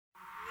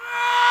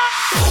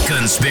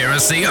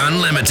Conspiracy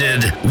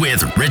Unlimited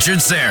with Richard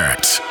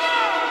Syrett.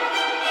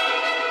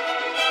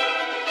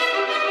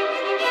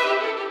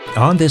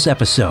 On this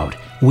episode,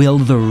 will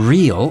the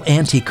real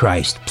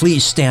Antichrist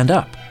please stand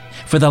up?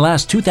 For the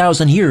last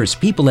 2,000 years,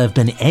 people have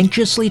been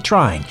anxiously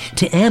trying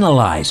to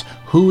analyze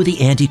who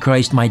the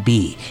Antichrist might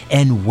be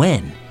and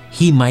when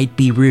he might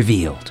be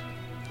revealed.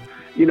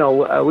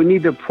 We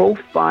need to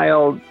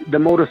profile the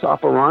modus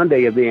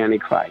operandi of the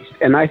Antichrist.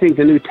 And I think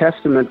the New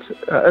Testament,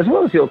 as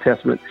well as the Old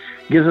Testament,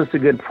 gives us a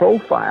good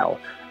profile.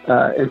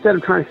 Instead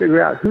of trying to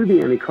figure out who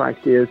the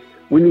Antichrist is,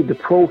 we need to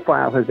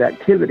profile his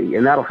activity,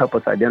 and that'll help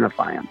us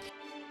identify him.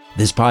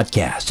 This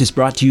podcast is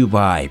brought to you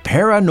by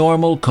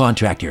Paranormal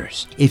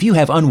Contractors. If you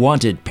have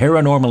unwanted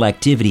paranormal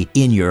activity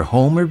in your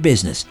home or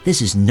business,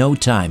 this is no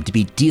time to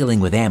be dealing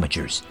with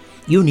amateurs.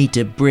 You need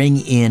to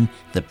bring in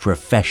the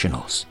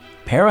professionals.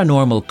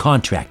 Paranormal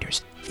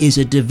Contractors is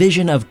a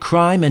division of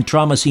crime and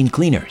trauma scene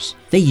cleaners.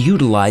 They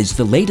utilize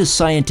the latest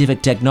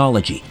scientific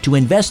technology to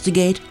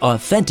investigate,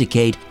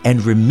 authenticate, and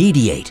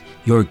remediate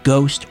your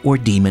ghost or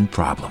demon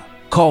problem.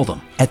 Call them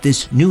at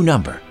this new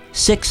number,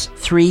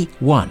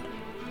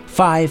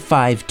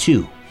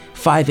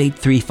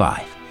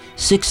 631-552-5835.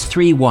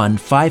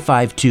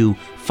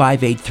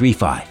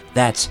 631-552-5835.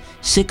 That's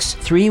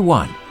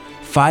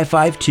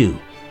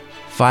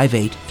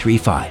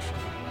 631-552-5835.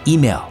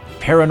 Email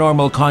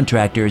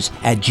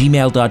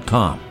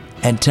paranormalcontractors@gmail.com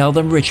and tell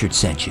them Richard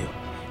sent you.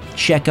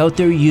 Check out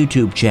their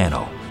YouTube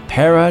channel,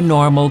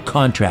 Paranormal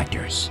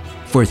Contractors,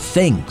 for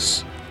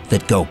things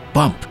that go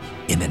bump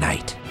in the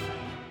night.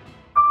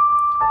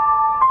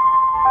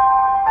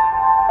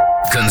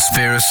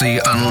 Conspiracy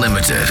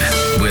Unlimited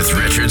with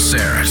Richard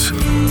Syrett.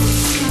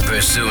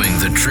 Pursuing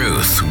the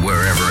truth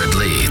wherever it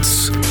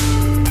leads.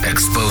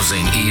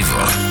 Exposing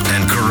evil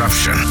and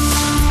corruption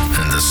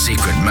and the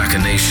secret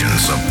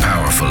machinations of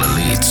powerful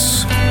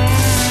elites.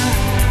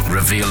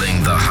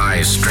 Revealing the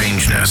high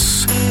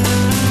strangeness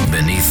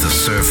beneath the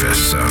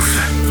surface of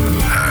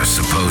our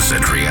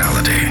supposed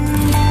reality.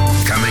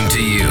 Coming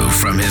to you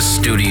from his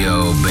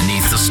studio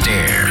beneath the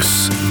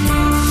stairs.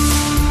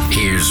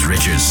 Here's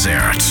Richard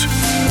Syrett.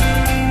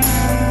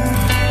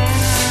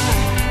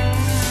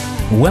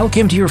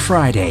 Welcome to your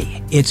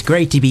Friday. It's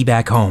great to be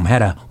back home.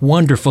 Had a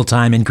wonderful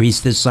time in Greece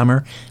this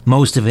summer.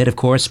 Most of it, of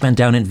course, spent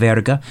down in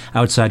Verga,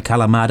 outside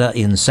Kalamata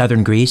in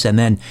southern Greece, and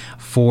then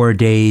 4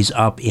 days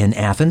up in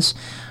Athens.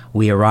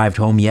 We arrived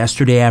home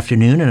yesterday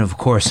afternoon, and of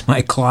course,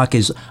 my clock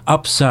is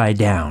upside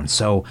down.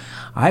 So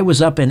I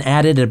was up and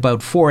at it at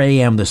about 4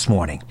 a.m. this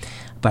morning.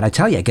 But I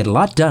tell you, I get a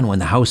lot done when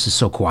the house is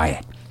so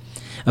quiet.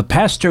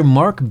 Pastor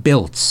Mark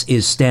Biltz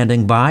is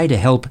standing by to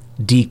help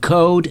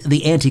decode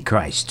the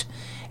Antichrist.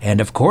 And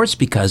of course,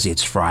 because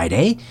it's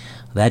Friday,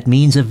 that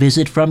means a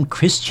visit from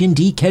Christian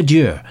D.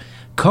 Cadieux,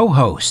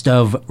 co-host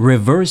of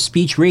Reverse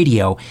Speech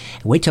Radio.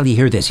 Wait till you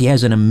hear this. He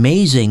has an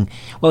amazing,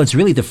 it's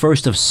really the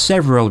first of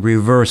several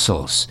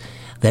reversals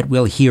that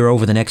we'll hear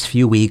over the next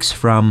few weeks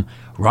from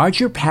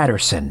Roger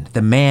Patterson,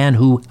 the man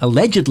who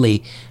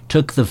allegedly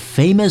took the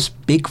famous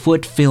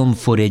Bigfoot film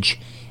footage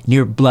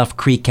near Bluff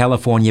Creek,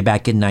 California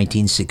back in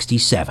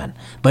 1967.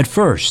 But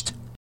first,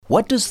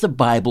 what does the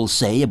Bible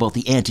say about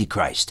the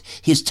Antichrist,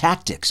 his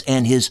tactics,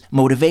 and his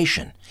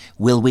motivation?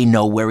 Will we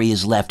know where he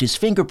has left his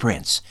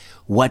fingerprints?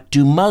 What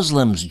do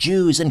Muslims,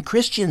 Jews, and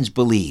Christians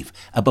believe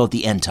about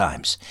the end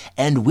times?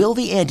 And will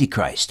the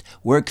Antichrist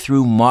work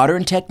through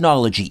modern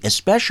technology,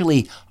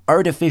 especially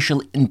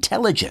artificial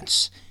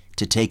intelligence,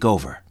 to take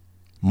over?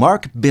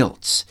 Mark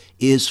Biltz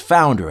is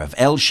founder of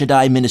El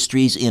Shaddai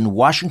Ministries in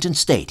Washington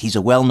State. He's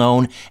a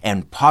well-known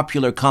and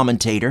popular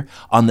commentator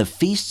on the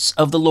feasts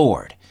of the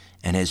Lord,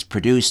 and has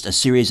produced a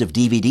series of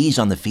DVDs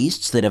on the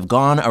feasts that have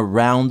gone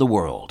around the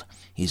world.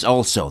 He's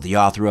also the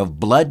author of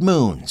Blood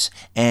Moons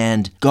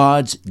and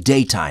God's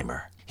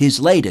Daytimer.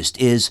 His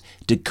latest is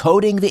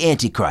Decoding the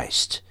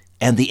Antichrist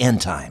and the End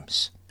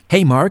Times.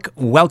 Hey, Mark,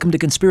 welcome to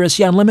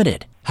Conspiracy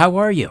Unlimited. How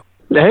are you?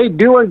 Hey,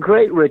 doing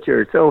great,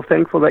 Richard. So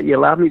thankful that you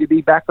allowed me to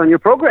be back on your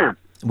program.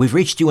 We've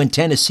reached you in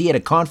Tennessee at a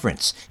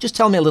conference. Just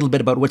tell me a little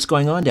bit about what's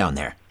going on down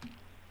there.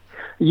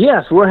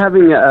 Yes, we're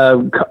having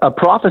a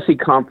prophecy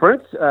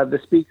conference. The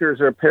speakers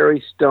are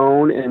Perry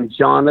Stone and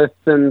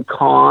Jonathan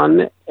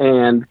Kahn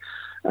and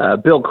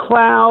Bill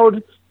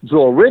Cloud,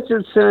 Joel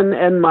Richardson,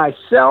 and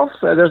myself.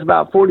 There's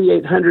about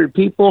 4,800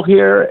 people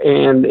here,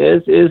 and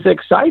it's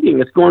exciting.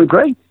 It's going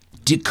great.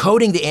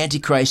 Decoding the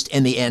Antichrist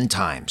and the End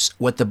Times,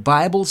 what the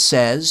Bible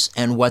says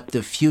and what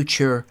the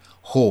future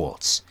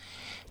holds.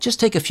 Just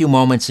take a few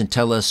moments and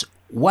tell us,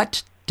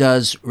 what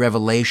does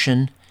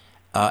Revelation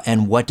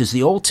and what does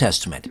the Old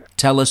Testament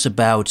tell us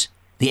about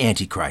the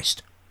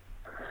Antichrist?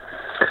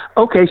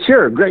 Okay,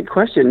 sure. Great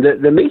question.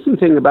 The amazing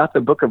thing about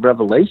the book of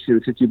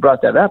Revelation, since you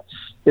brought that up,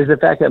 is the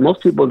fact that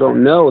most people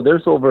don't know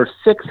there's over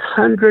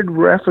 600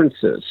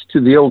 references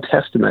to the Old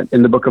Testament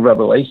in the book of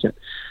Revelation.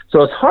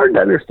 So it's hard to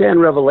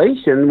understand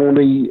Revelation when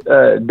we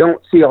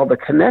don't see all the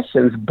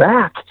connections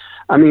back.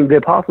 I mean, the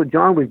Apostle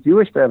John was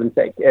Jewish, for heaven's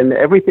sake, and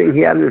everything he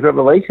had in his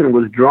Revelation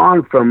was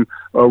drawn from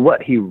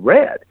what he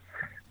read.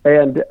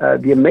 And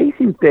the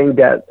amazing thing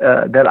that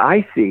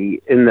I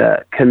see in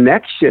the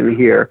connection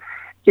here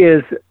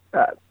is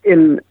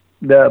in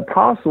the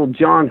Apostle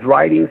John's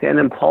writings and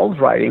in Paul's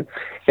writing,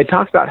 it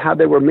talks about how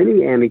there were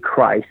many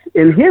antichrists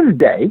in his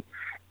day,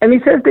 and he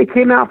says they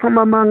came out from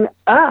among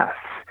us.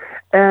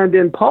 And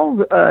in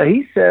Paul,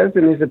 he says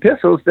in his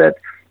epistles that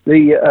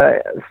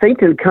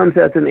Satan comes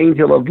as an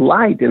angel of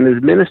light and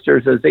his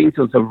ministers as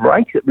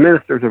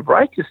ministers of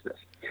righteousness.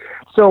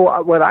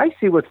 So what I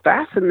see was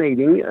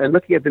fascinating,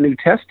 looking at the New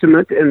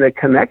Testament and the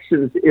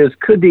connections, is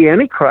could the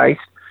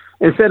Antichrist,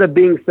 instead of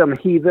being some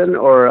heathen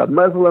or a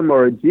Muslim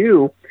or a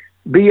Jew,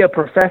 be a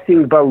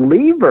professing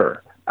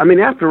believer? I mean,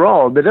 after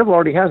all, the devil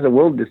already has the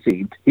world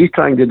deceived. He's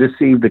trying to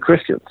deceive the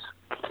Christians.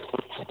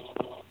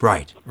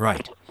 Right.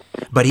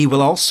 But he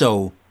will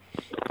also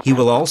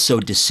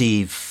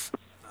deceive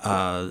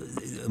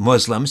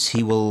Muslims.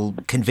 He will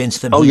convince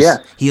them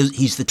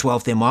he's the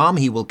 12th Imam.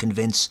 He will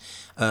convince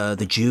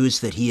the Jews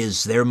that he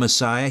is their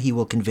Messiah. He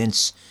will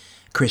convince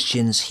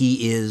Christians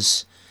he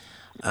is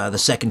the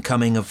second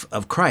coming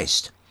of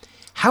Christ.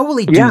 How will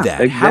he do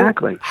that?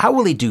 Exactly. How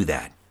will he do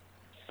that?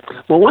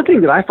 Well, one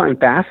thing that I find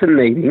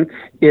fascinating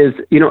is,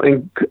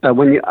 in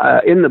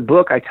the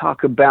book I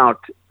talk about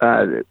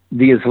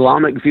the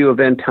Islamic view of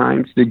end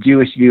times, the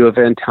Jewish view of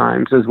end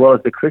times, as well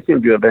as the Christian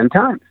view of end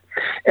times.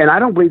 And I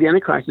don't believe the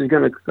Antichrist is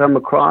going to come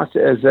across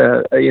as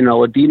a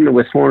demon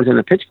with horns and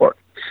a pitchfork.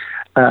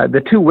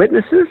 The two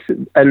witnesses,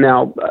 and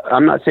now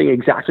I'm not saying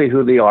exactly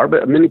who they are,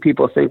 but many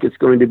people think it's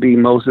going to be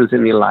Moses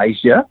and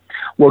Elijah.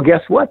 Well,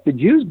 guess what? The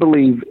Jews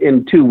believe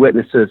in two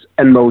witnesses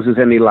and Moses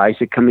and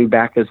Elijah coming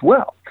back as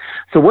well.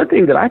 So one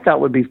thing that I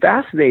thought would be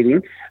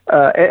fascinating,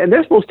 and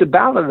they're supposed to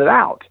ballot it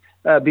out,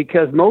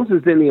 because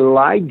Moses and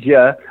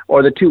Elijah,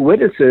 or the two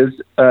witnesses,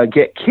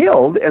 get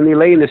killed and they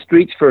lay in the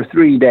streets for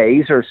 3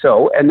 days or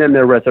so, and then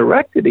they're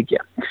resurrected again.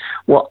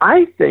 Well,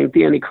 I think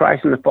the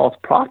Antichrist and the false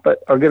prophet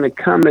are going to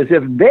come as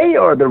if they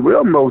are the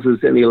real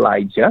Moses and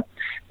Elijah,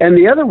 and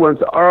the other ones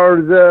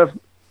are the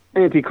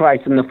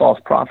Antichrist and the false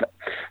prophet.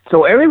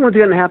 So everyone's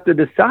going to have to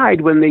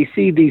decide when they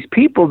see these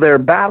people, they're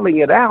battling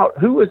it out,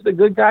 who is the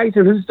good guys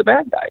and who's the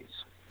bad guys.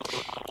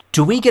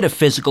 Do we get a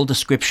physical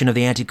description of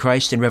the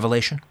Antichrist in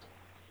Revelation?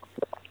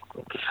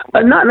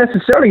 Not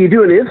necessarily. You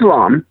do in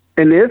Islam.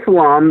 In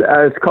Islam,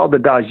 it's called the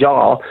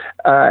Dajjal,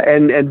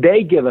 and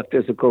they give a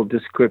physical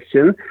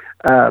description.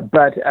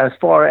 But as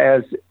far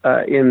as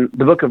in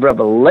the book of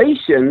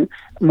Revelation,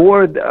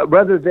 more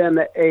rather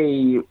than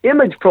a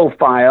image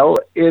profile,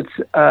 it's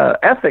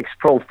ethics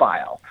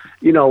profile.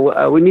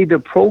 We need to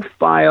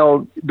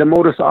profile the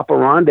modus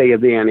operandi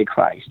of the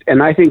Antichrist.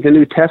 And I think the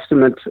New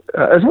Testament,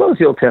 as well as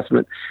the Old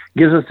Testament,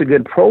 gives us a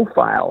good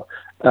profile.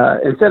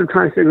 Instead of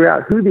trying to figure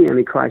out who the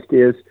Antichrist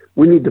is,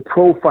 we need to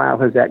profile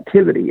his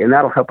activity, and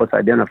that'll help us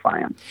identify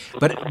him.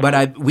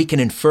 But we can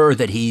infer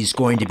that he's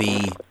going to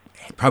be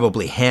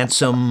probably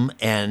handsome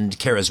and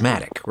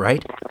charismatic,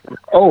 right?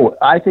 Oh,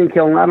 I think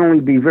he'll not only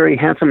be very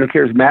handsome and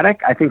charismatic,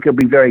 I think he'll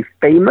be very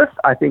famous.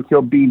 I think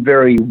he'll be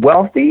very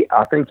wealthy.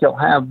 I think he'll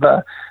have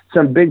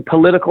some big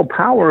political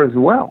power as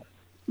well.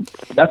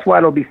 That's why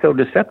it'll be so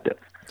deceptive.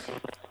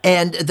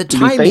 And the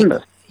timing,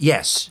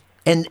 yes.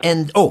 And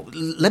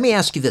let me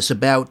ask you this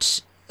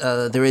about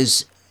there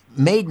is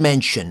made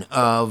mention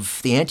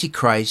of the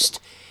Antichrist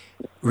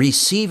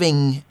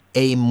receiving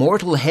a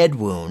mortal head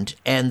wound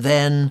and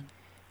then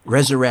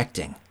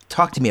resurrecting.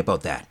 Talk to me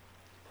about that.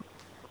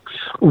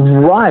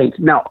 Right.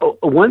 Now,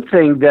 one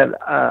thing that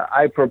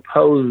I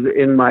propose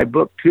in my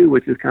book, too,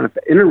 which is kind of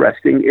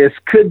interesting, is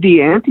could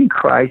the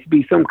Antichrist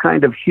be some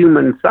kind of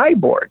human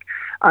cyborg?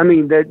 I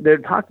mean, they're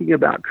talking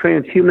about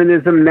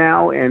transhumanism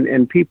now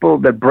and people,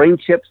 the brain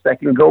chips that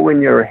can go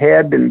in your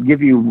head and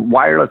give you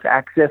wireless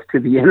access to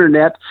the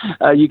internet.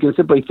 You can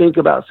simply think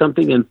about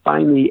something and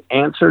find the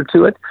answer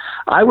to it.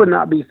 I would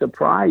not be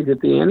surprised if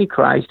the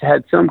Antichrist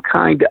had some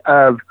kind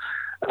of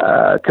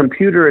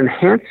computer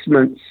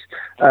enhancements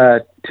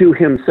to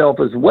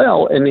himself as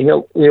well, and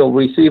he'll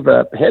receive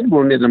a head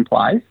wound, it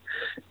implies,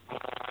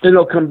 and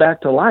he'll come back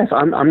to life.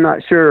 I'm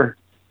not sure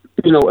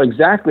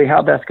exactly how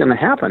that's going to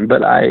happen,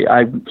 but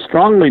I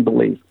strongly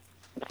believe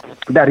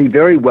that he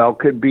very well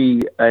could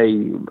be a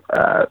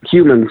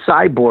human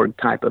cyborg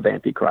type of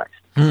Antichrist.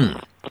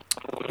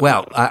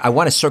 Well, I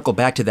want to circle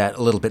back to that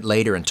a little bit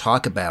later and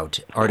talk about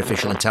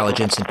artificial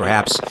intelligence and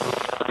perhaps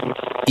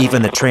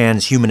even the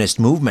transhumanist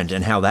movement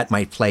and how that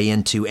might play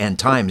into end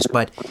times.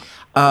 But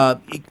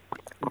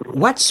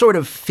what sort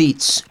of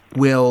feats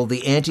will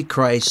the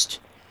Antichrist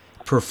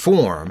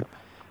perform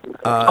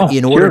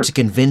in order to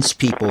convince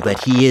people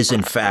that he is,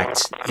 in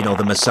fact,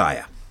 the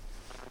Messiah?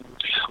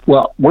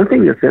 Well, one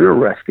thing that's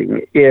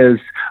interesting is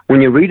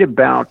when you read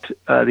about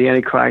the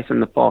Antichrist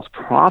and the false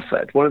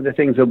prophet, one of the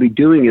things they'll be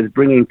doing is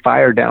bringing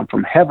fire down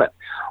from heaven.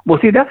 Well,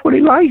 see, that's what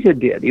Elijah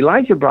did.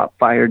 Elijah brought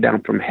fire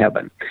down from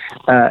heaven.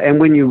 And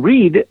when you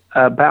read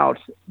about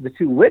the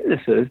two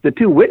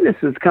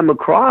witnesses come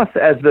across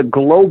as the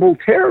global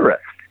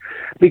terrorists.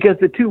 because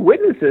the two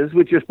witnesses,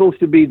 which are supposed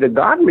to be the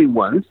godly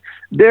ones,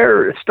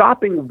 they're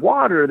stopping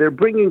water, they're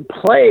bringing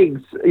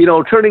plagues,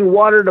 turning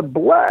water to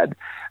blood.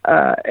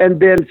 And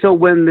then so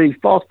when the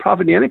false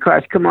prophet and the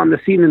Antichrist come on the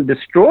scene and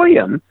destroy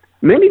him,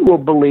 many will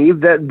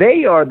believe that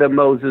they are the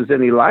Moses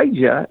and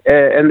Elijah,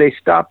 and they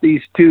stop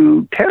these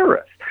two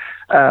terrorists.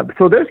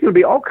 So there's going to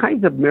be all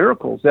kinds of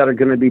miracles that are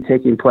going to be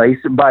taking place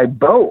by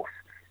both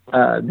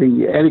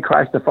the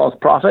Antichrist, the false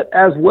prophet,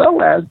 as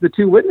well as the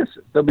two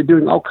witnesses. They'll be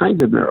doing all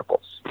kinds of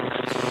miracles.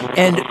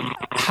 And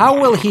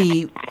how will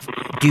he,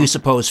 do you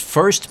suppose,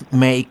 first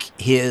make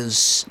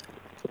his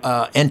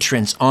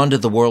entrance onto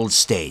the world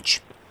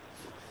stage?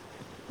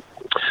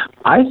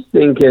 I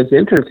think his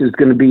entrance is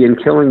going to be in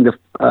killing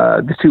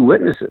the two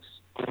witnesses.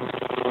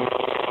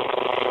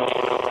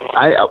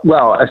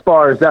 As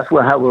far as how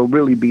it will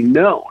really be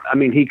known. I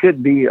mean, he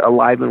could be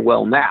alive and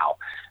well now,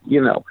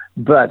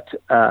 but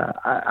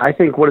I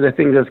think one of the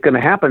things that's going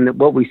to happen, that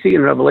what we see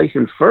in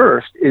Revelation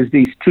first, is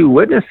these two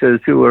witnesses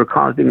who are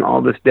causing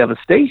all this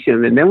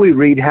devastation, and then we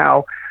read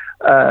how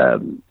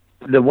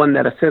the one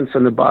that ascends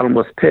from the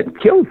bottomless pit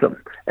kills them.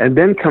 And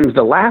then comes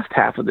the last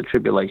half of the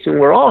tribulation,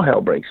 where all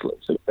hell breaks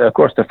loose. Of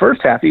course, the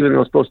first half, even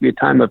though it's supposed to be a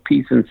time of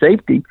peace and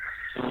safety,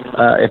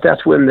 if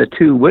that's when the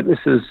two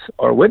witnesses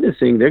are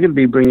witnessing, they're going to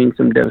be bringing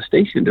some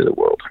devastation to the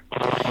world.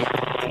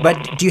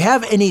 But do you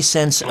have any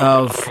sense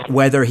of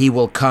whether he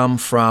will come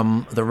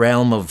from the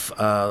realm of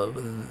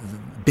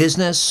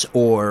business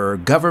or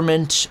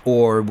government,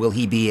 or will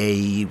he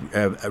be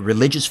a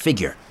religious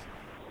figure?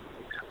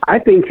 I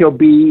think he'll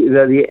be,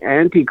 the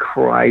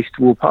Antichrist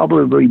will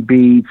probably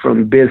be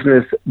from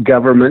business,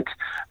 government,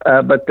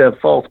 but the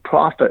false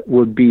prophet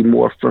would be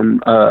more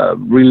from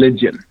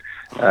religion,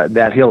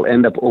 that he'll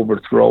end up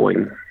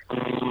overthrowing.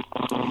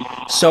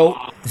 So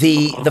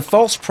the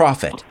false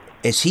prophet,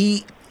 is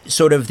he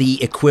sort of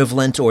the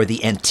equivalent or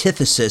the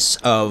antithesis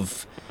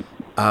of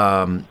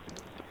John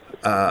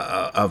the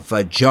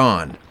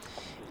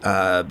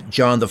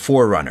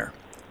Forerunner?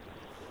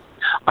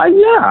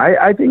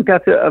 I think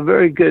that's a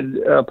very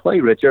good play,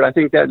 Richard. I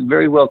think that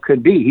very well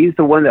could be. He's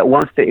the one that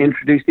wants to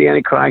introduce the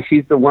Antichrist.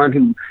 He's the one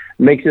who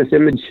makes this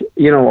image,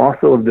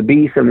 also of the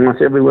beast, and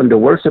wants everyone to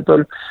worship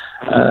him.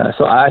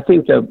 So I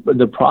think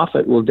the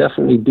prophet will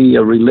definitely be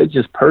a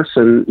religious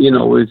person.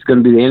 It's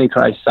going to be the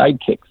Antichrist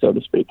sidekick, so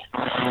to speak.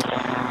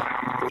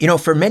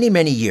 For many,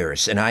 many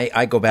years, and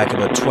I go back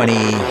about 20,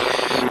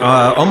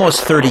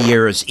 almost 30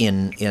 years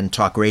in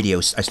talk radio.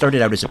 I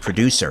started out as a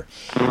producer,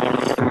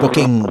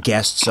 booking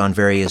guests on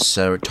various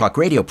talk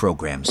radio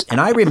programs.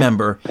 And I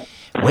remember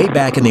way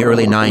back in the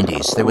early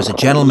 90s, there was a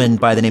gentleman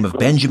by the name of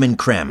Benjamin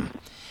Krem.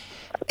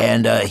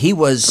 And he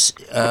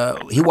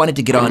wanted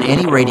to get on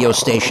any radio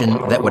station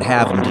that would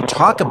have him to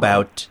talk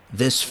about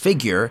this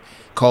figure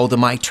called the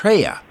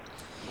Maitreya.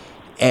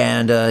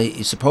 And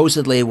he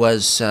supposedly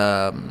was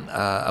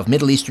of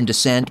Middle Eastern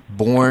descent,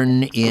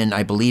 born in,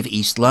 I believe,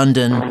 East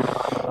London,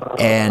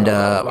 and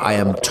I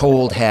am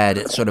told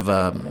had sort of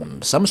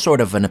some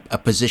sort of a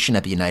position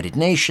at the United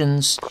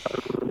Nations.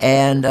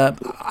 And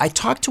I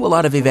talked to a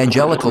lot of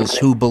evangelicals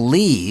who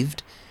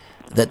believed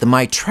that the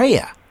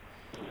Maitreya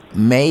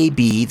may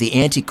be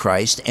the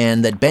Antichrist,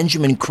 and that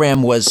Benjamin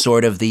Krem was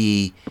sort of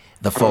the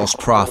false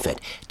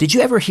prophet. Did you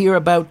ever hear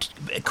about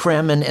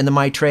Krem and the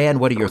Maitreya, and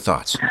what are your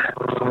thoughts?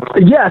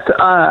 Yes,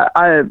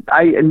 I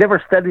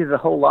never studied it a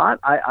whole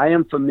lot. I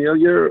am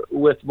familiar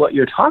with what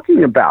you're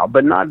talking about,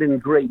 but not in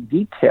great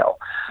detail.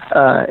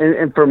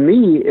 And for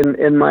me,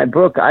 in my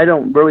book, I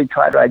don't really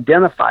try to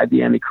identify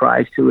the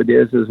Antichrist, who it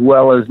is, as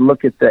well as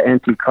look at the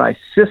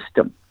Antichrist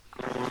system.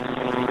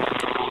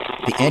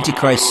 The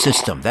Antichrist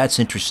system, that's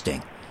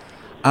interesting.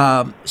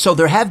 So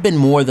there have been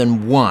more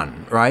than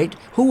one, right?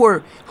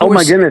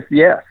 Goodness,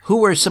 yes.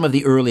 Who were some of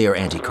the earlier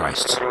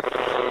Antichrists?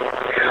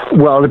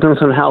 Well, it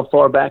depends on how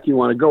far back you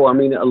want to go. I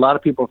mean, a lot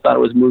of people thought it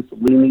was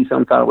Mussolini,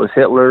 some thought it was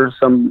Hitler,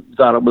 some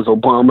thought it was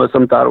Obama,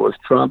 some thought it was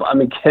Trump. I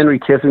mean, Henry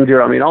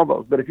Kissinger, all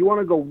those. But if you want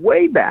to go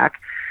way back,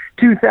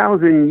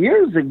 2,000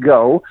 years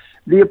ago,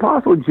 the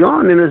Apostle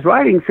John in his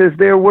writing says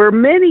there were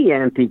many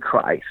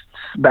antichrists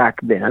back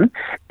then,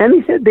 and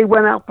he said they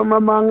went out from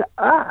among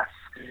us.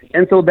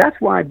 And so that's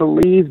why I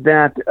believe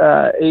that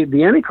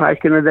the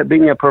Antichrist can end up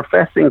being a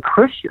professing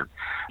Christian,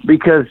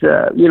 because,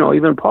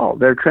 even Paul,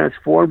 they're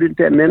transformed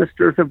into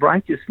ministers of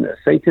righteousness.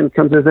 Satan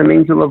comes as an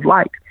angel of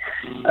light.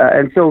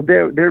 And so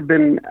there have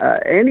been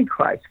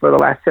Antichrists for the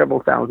last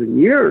several thousand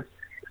years.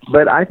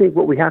 But I think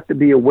what we have to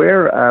be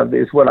aware of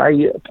is what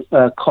I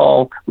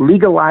call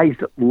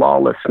legalized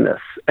lawlessness.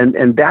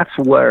 And that's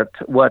what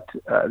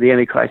the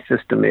Antichrist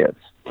system is.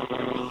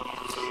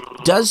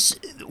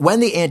 When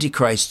the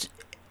Antichrist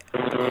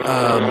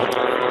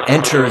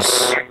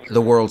enters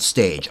the world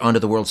stage, onto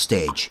the world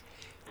stage,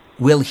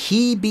 will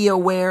he be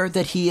aware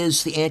that he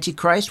is the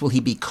Antichrist? Will he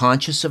be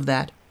conscious of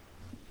that?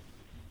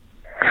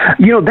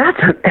 That's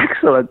an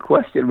excellent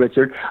question,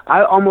 Richard.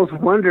 I almost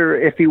wonder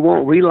if he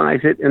won't realize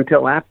it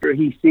until after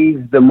he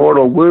sees the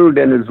mortal wound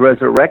and is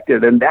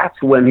resurrected, and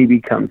that's when he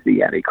becomes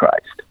the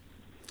Antichrist.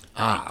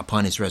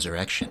 Upon his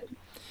resurrection.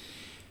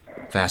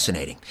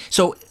 Fascinating.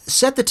 So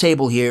set the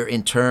table here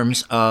in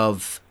terms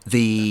of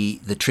the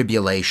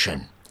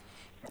tribulation.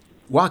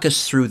 Walk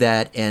us through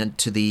that and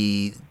to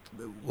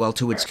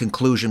its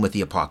conclusion with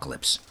the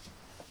apocalypse.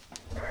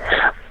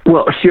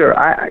 Well, sure.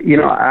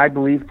 I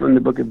believe from the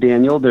book of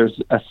Daniel,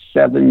 there's a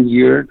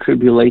 7-year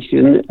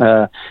tribulation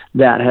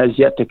that has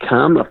yet to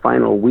come, a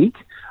final week.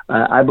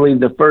 I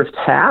believe the first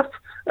half,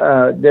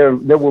 there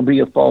will be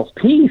a false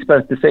peace, but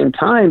at the same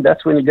time,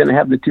 that's when you're going to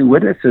have the two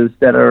witnesses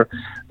that are,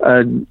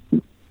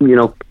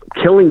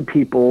 killing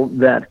people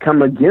that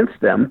come against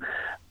them.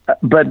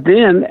 But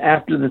then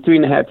after the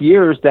 3.5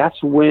 years,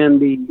 that's when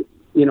the,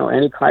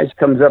 Antichrist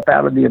comes up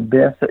out of the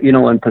abyss,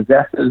 and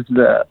possesses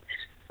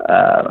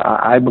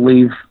I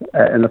believe,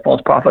 and the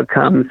false prophet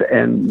comes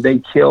and they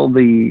kill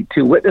the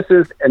two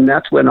witnesses, and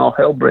that's when all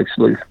hell breaks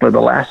loose for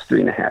the last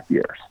 3.5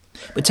 years.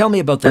 But tell me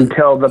about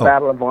until the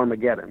Battle of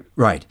Armageddon.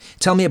 Right.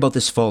 Tell me about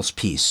this false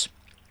peace.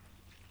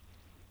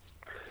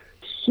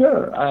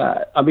 Sure.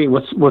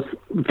 What's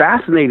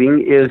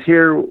fascinating is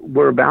here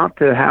we're about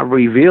to have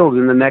revealed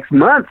in the next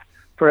month,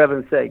 for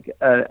heaven's sake,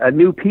 a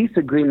new peace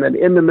agreement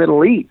in the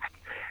Middle East,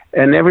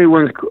 and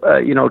everyone's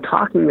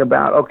talking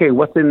about, okay,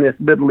 what's in this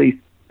Middle East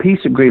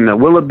peace agreement?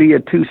 Will it be a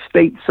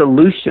two-state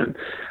solution?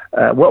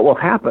 What will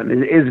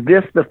happen? Is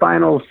this the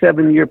final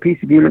 7-year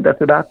peace agreement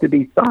that's about to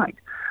be signed?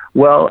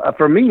 Well,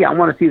 for me, I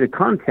want to see the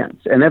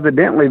contents, and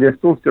evidently they're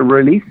supposed to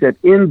release it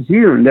in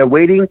June. They're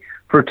waiting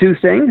for two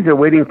things. They're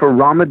waiting for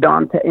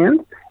Ramadan to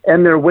end,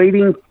 and they're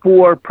waiting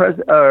for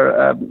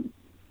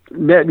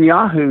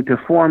Netanyahu to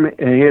form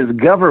his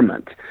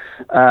government.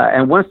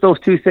 And once those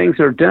two things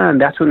are done,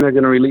 that's when they're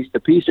going to release the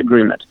peace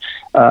agreement.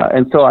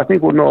 And so I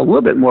think we'll know a little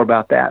bit more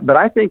about that. But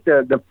I think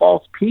the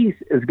false peace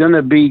is going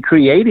to be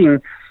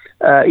creating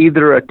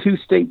either a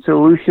two-state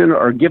solution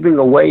or giving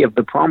away of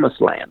the promised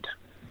land.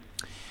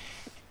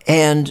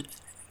 And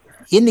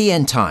in the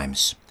end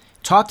times,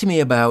 talk to me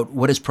about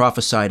what is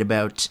prophesied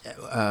about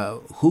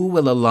who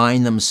will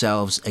align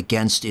themselves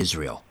against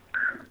Israel.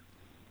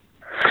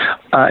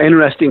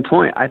 Interesting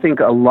point. I think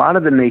a lot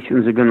of the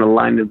nations are going to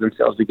line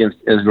themselves against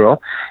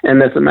Israel.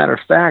 And as a matter of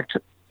fact,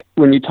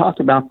 when you talk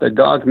about the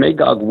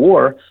Gog-Magog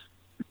war,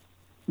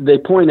 they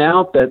point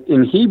out that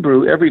in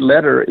Hebrew, every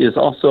letter is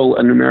also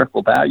a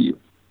numerical value.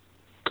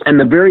 And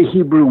the very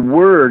Hebrew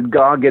word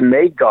Gog and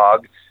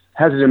Magog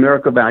has a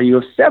numerical value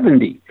of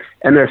 70.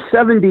 And there are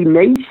 70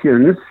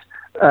 nations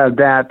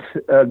that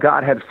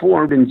God had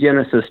formed in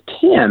Genesis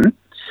 10.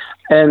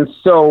 And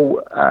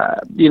so,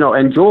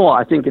 and Joel,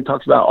 I think it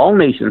talks about all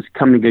nations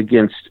coming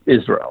against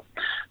Israel.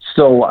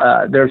 So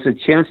there's a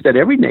chance that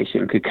every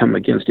nation could come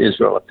against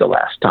Israel at the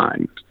last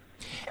time.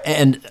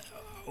 And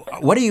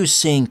what are you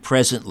seeing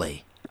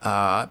presently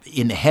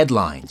in the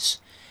headlines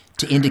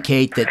to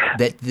indicate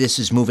that this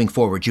is moving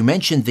forward? You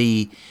mentioned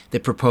the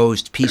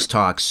proposed peace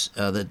talks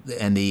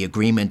and the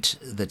agreement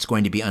that's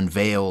going to be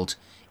unveiled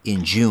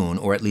in June,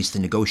 or at least the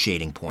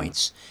negotiating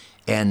points.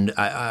 And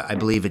I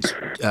believe it's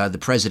the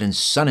president's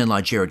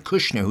son-in-law, Jared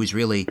Kushner, who's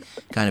really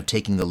kind of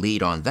taking the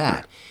lead on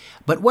that.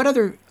 But what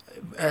other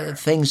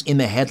things in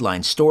the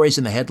headline, stories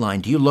in the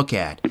headline, do you look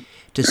at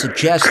to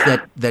suggest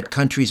that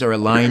countries are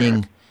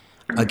aligning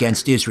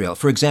against Israel?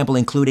 For example,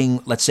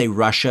 including, let's say,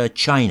 Russia,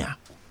 China.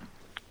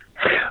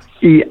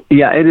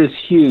 Yeah, it is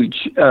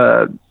huge.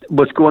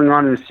 What's going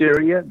on in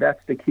Syria, that's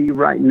the key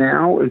right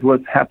now, is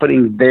what's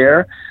happening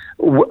there.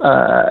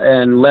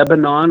 And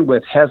Lebanon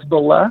with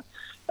Hezbollah.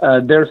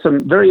 There's some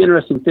very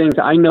interesting things.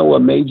 I know a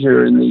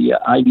major in the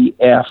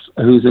IDF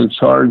who's in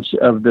charge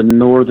of the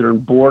northern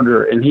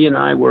border, and he and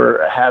I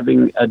were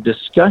having a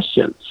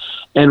discussion.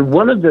 And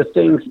one of the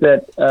things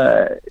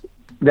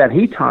that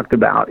he talked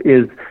about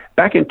is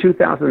back in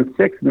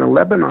 2006 in the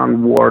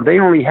Lebanon war, they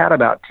only had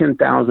about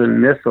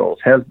 10,000 missiles,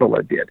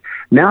 Hezbollah did.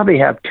 Now they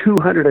have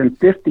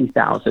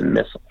 250,000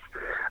 missiles.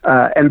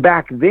 And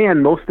back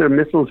then, most of their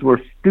missiles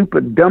were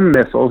stupid, dumb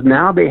missiles.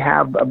 Now they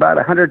have about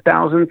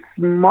 100,000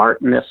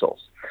 smart missiles.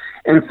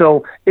 And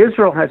so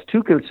Israel has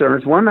two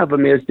concerns. One of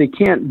them is they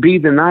can't be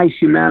the nice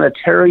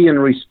humanitarian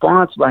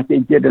response like they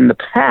did in the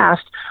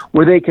past,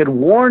 where they could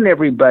warn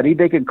everybody.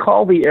 They could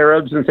call the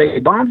Arabs and say, hey,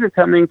 bombs are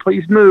coming,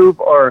 please move.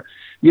 Or,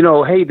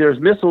 hey,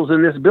 there's missiles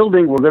in this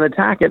building, we're going to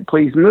attack it,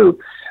 please move.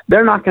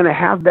 They're not going to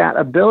have that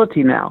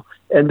ability now.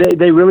 And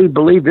they really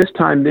believe this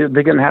time they're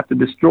going to have to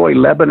destroy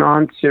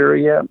Lebanon,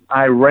 Syria,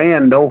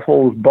 Iran, no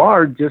holds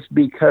barred, just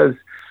because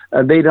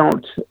they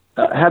don't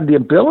have the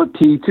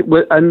ability to,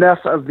 with enough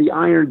of the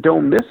Iron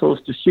Dome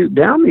missiles to shoot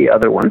down the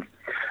other ones.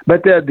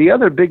 But the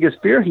other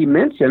biggest fear he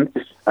mentioned,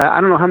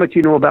 I don't know how much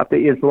you know about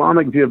the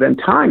Islamic view of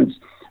end times,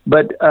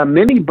 but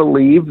many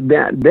believe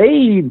that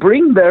they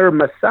bring their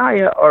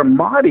Messiah or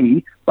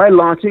Mahdi by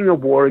launching a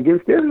war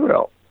against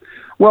Israel.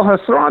 Well,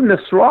 Hassan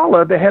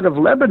Nasrallah, the head of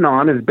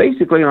Lebanon, is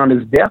basically on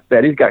his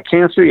deathbed. He's got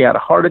cancer. He had a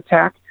heart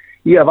attack.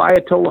 You have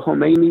Ayatollah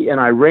Khomeini in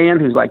Iran,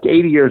 who's like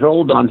 80 years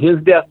old, on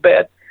his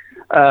deathbed.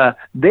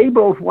 They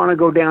both want to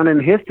go down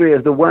in history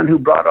as the one who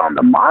brought on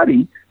the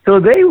Mahdi. So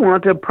they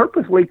want to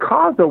purposely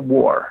cause a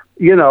war,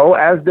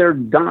 as their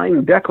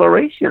dying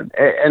declaration.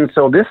 And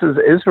so this is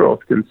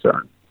Israel's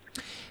concern.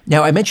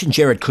 Now, I mentioned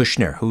Jared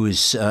Kushner, who's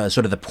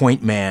sort of the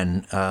point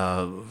man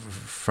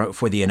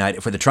for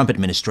the Trump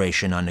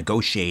administration on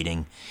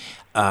negotiating.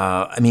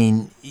 I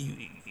mean,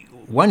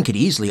 one could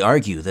easily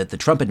argue that the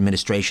Trump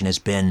administration has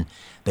been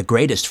the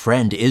greatest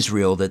friend to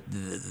Israel that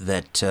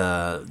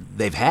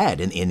they've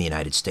had in the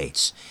United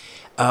States.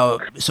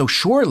 So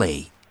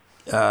surely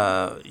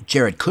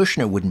Jared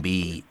Kushner wouldn't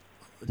be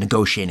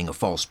negotiating a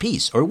false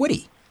peace, or would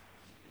he?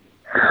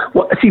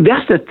 Well, see,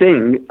 that's the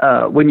thing.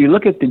 When you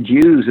look at the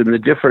Jews in the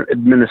different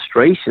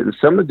administrations,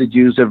 some of the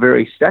Jews are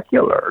very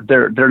secular.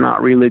 They're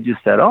not religious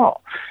at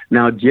all.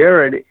 Now,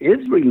 Jared is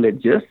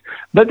religious,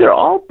 but they're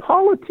all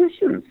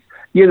politicians,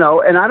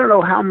 and I don't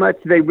know how much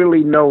they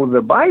really know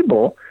the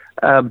Bible.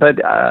 But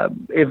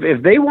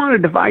if they want to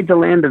divide the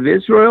land of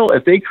Israel,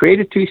 if they create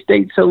a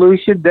two-state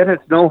solution, then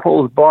it's no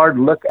holds barred.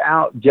 Look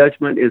out,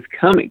 judgment is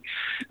coming.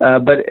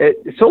 But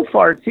so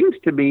far, it seems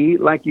to be,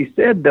 like you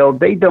said, though,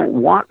 they don't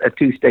want a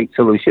two-state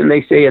solution.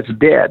 They say it's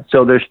dead.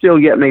 So there's still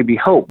yet maybe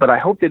hope. But I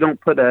hope they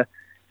don't put a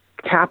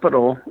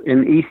capital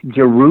in East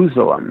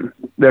Jerusalem.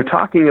 They're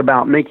talking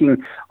about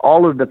making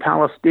all of the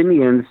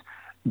Palestinians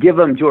give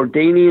them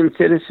Jordanian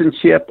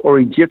citizenship or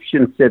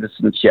Egyptian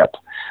citizenship.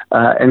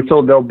 And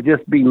so they'll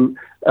just be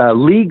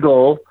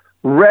legal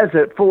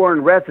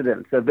foreign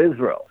residents of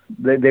Israel.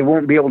 They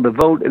won't be able to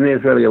vote in the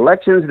Israeli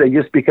elections. They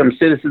just become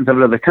citizens of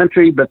another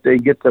country, but they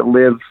get to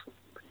live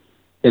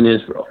in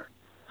Israel.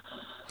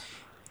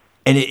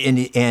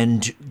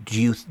 And do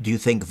you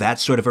think that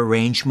sort of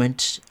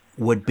arrangement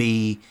would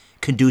be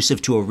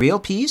conducive to a real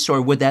peace,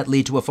 or would that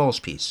lead to a false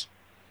peace?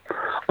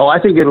 Oh, I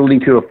think it'll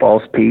lead to a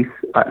false peace.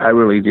 I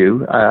really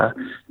do.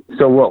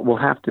 So what we'll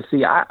have to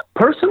see.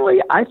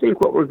 Personally, I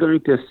think what we're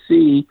going to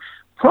see,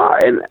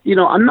 and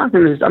I'm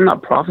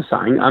not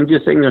prophesying. I'm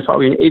just saying there's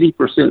probably an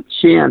 80%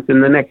 chance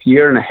in the next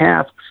year and a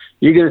half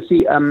you're going to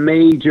see a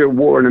major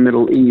war in the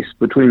Middle East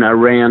between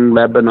Iran,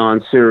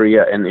 Lebanon,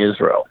 Syria, and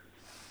Israel.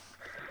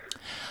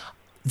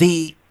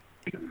 The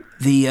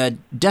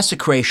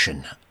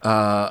desecration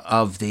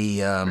of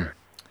the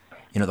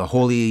the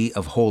Holy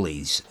of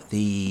Holies.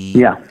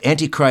 The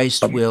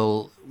Antichrist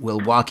will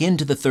walk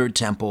into the third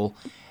temple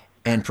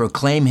and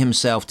proclaim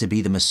himself to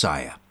be the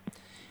Messiah.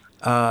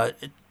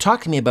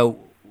 Talk to me about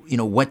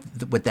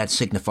what that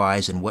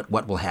signifies and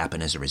what will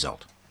happen as a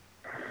result.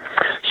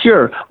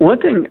 Sure. One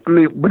thing,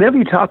 whenever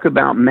you talk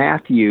about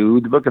Matthew,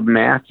 the book of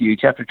Matthew,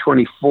 chapter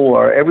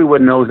 24,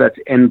 everyone knows that's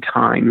end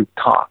time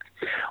talk.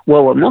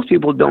 Well, what most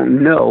people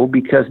don't know,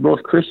 because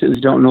most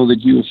Christians don't know the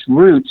Jewish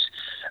roots,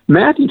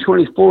 Matthew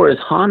 24 is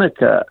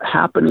Hanukkah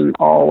happening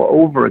all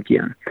over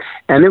again.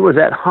 And it was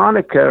at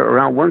Hanukkah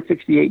around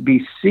 168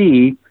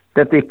 BC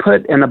that they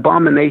put an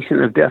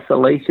abomination of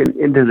desolation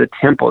into the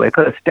temple. They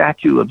put a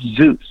statue of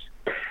Zeus.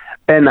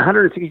 And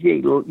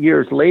 168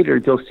 years later,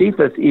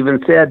 Josephus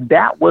even said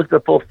that was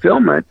the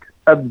fulfillment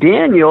of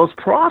Daniel's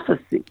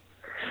prophecy.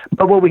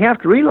 But what we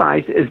have to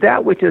realize is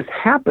that which has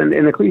happened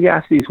in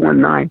Ecclesiastes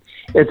 1:9,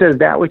 it says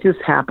that which has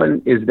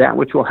happened is that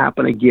which will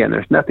happen again.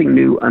 There's nothing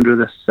new under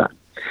the sun.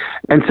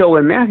 And so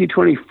in Matthew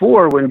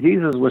 24, when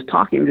Jesus was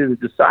talking to the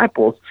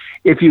disciples,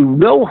 if you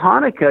know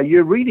Hanukkah,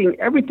 you're reading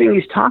everything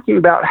he's talking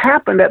about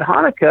happened at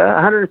Hanukkah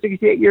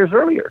 168 years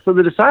earlier. So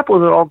the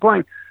disciples are all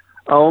going,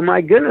 oh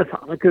my goodness,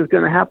 Hanukkah is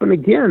going to happen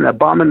again.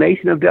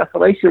 Abomination of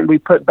desolation we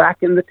put back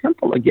in the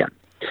temple again.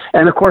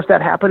 And of course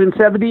that happened in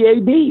 70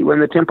 AD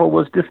when the temple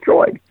was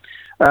destroyed.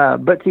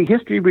 But see,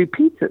 history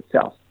repeats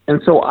itself.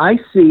 And so I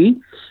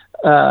see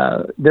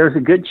there's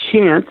a good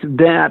chance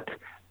that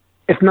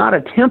if not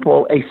a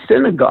temple, a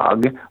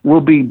synagogue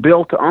will be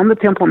built on the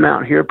Temple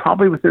Mount here,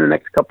 probably within the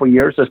next couple of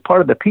years as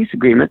part of the peace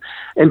agreement.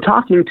 And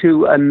talking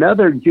to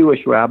another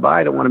Jewish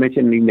rabbi, I don't want to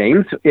mention any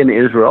names, in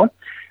Israel,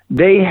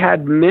 they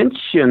had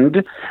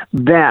mentioned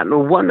that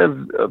one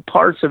of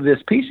parts of this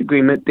peace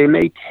agreement, they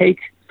may take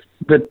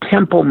the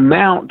Temple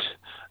Mount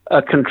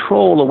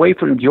control away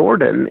from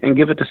Jordan and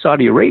give it to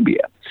Saudi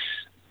Arabia.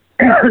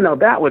 Now,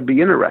 that would be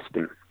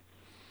interesting.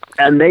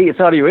 And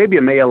Saudi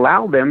Arabia may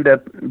allow them to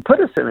put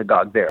a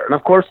synagogue there. And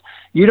of course,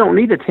 you don't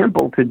need a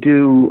temple to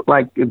do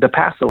like the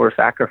Passover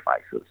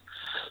sacrifices.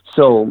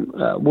 So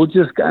we'll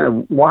just kind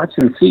of watch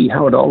and see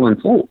how it all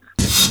unfolds.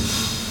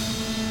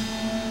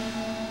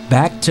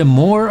 Back to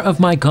more of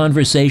my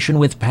conversation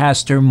with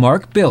Pastor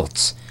Mark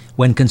Biltz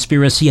when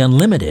Conspiracy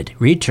Unlimited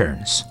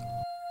returns.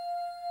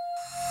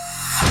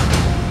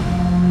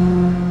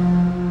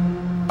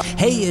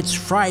 Hey, it's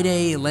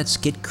Friday. Let's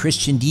get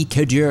Christian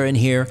Decoder in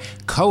here,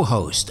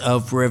 co-host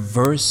of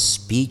Reverse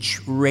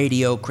Speech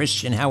Radio.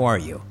 Christian, how are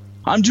you?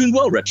 I'm doing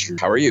well, Richard.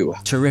 How are you?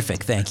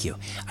 Terrific, thank you.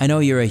 I know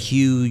you're a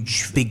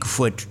huge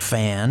Bigfoot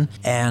fan,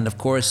 and of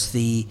course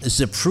the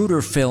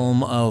Zapruder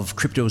film of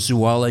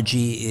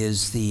cryptozoology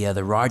is the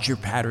Roger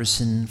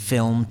Patterson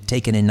film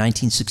taken in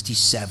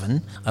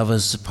 1967 of a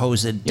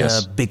supposed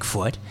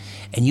Bigfoot.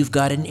 And you've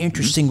got an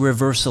interesting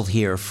reversal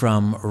here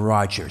from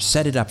Roger.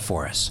 Set it up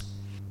for us.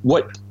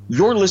 What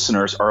your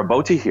listeners are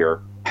about to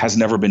hear has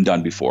never been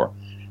done before.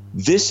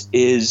 This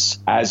is,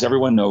 as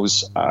everyone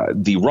knows,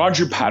 the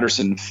Roger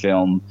Patterson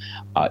film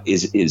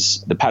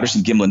is the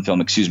Patterson-Gimlin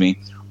film,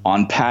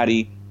 on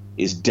Patty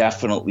is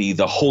definitely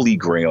the holy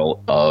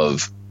grail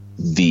of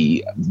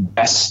the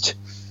best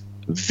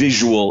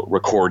visual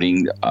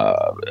recording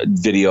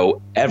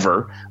video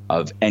ever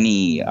of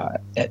any,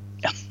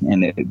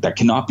 that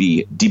cannot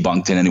be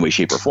debunked in any way,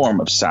 shape, or form,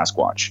 of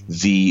Sasquatch.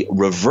 The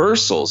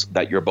reversals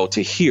that you're about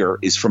to hear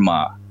is from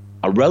a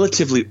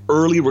relatively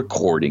early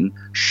recording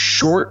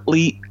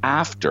shortly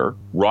after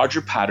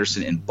Roger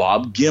Patterson and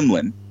Bob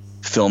Gimlin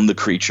filmed the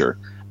creature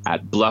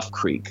at Bluff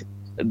Creek.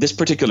 This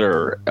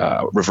particular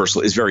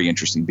reversal is very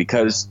interesting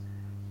because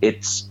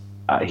it's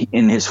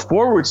in his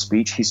forward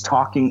speech, he's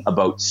talking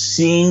about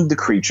seeing the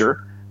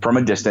creature from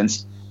a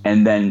distance,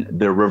 and then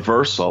the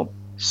reversal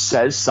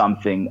says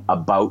something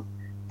about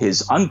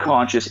his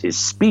unconscious is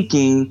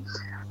speaking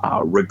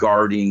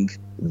regarding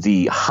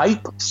the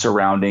hype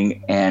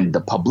surrounding and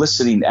the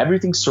publicity and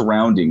everything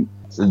surrounding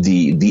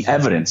the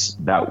evidence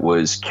that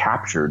was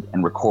captured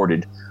and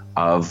recorded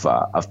of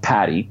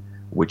Patty,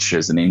 which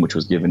is the name which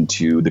was given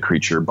to the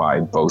creature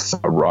by both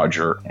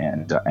Roger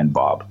and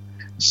Bob.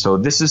 So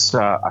this is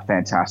a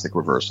fantastic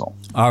reversal.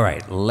 All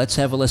right, let's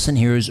have a listen.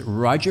 Here's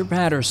Roger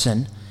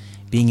Patterson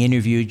being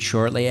interviewed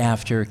shortly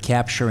after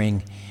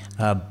capturing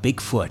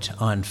Bigfoot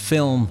on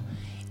film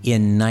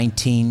in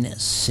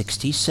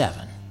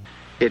 1967.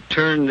 It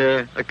turned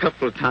a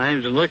couple of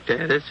times and looked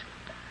at us.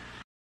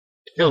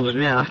 Still was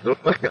now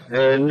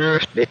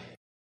nursed it.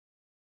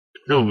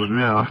 Still was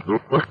now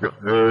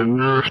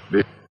nursed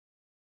it.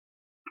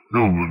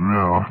 Still was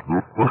now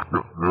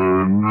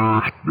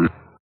nursed it.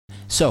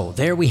 So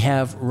there we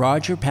have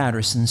Roger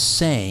Patterson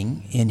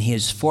saying in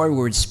his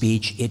forward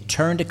speech, it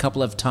turned a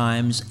couple of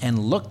times and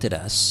looked at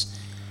us.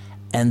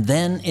 And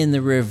then in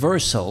the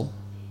reversal,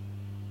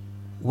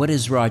 what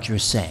is Roger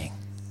saying?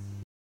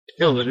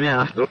 Still was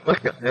now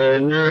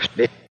nursed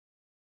it.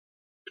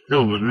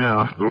 Still was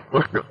now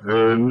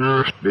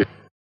nursed it.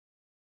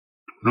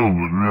 Still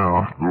was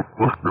now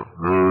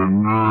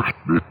nursed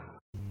it.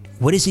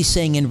 What is he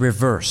saying in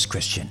reverse,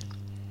 Christian?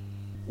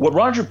 What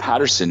Roger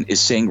Patterson is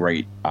saying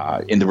right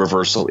in the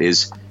reversal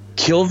is,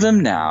 kill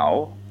them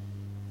now,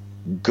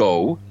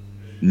 go,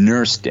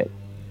 nursed it.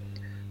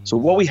 So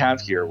what we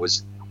have here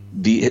was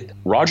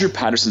Roger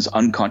Patterson's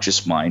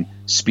unconscious mind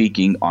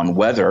speaking on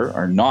whether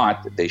or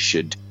not they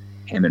should,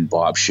 him and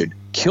Bob should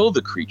kill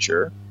the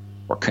creature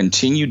or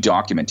continue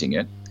documenting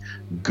it,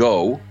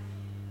 go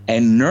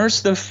and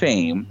nurse the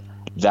fame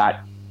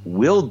that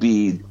will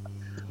be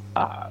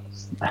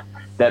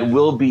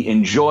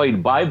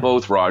enjoyed by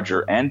both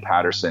Roger and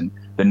Patterson,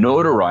 the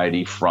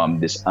notoriety from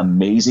this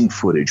amazing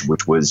footage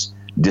which was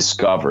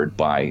discovered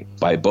by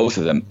both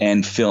of them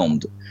and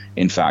filmed,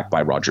 in fact,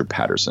 by Roger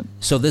Patterson.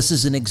 So this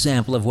is an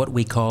example of what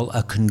we call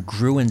a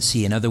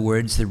congruency. In other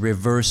words, the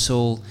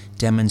reversal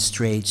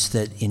demonstrates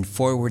that in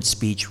forward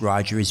speech,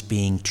 Roger is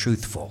being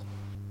truthful.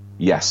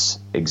 Yes,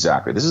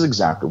 exactly. This is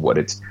exactly what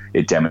it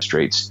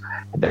demonstrates,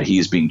 that he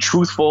is being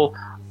truthful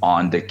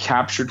on the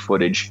captured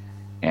footage,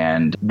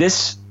 and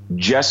this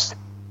just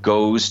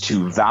goes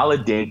to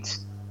validate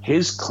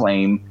his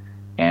claim.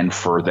 And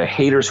for the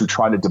haters who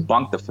try to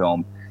debunk the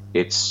film,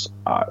 it's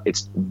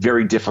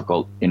very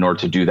difficult in order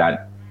to do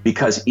that,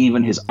 because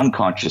even his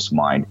unconscious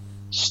mind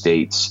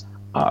states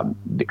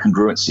the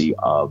congruency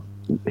of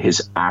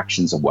his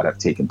actions of what have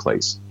taken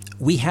place.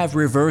 We have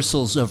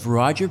reversals of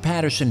Roger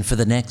Patterson for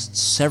the next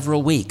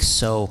several weeks,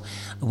 so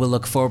we'll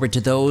look forward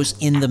to those.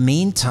 In the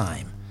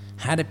meantime,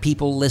 how do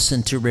people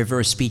listen to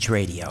Reverse Speech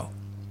Radio?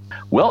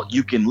 Well,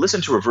 you can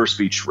listen to Reverse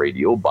Speech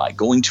Radio by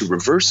going to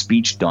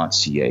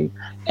reversespeech.ca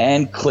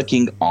and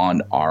clicking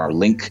on our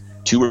link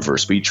to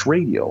Reverse Speech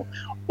Radio,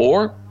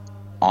 or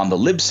on the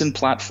Libsyn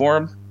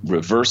platform,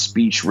 Reverse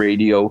Speech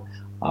Radio,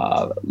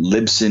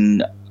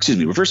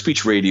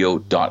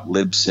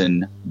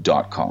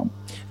 reversespeechradio.libsyn.com.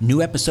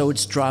 New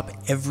episodes drop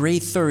every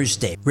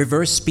Thursday.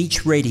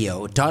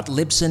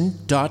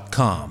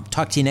 reversespeechradio.libsyn.com.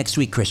 Talk to you next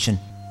week, Christian.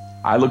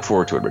 I look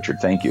forward to it, Richard.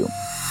 Thank you.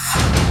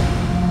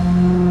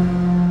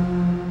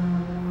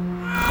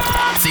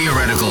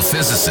 Theoretical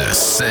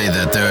physicists say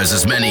that there's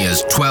as many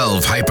as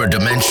 12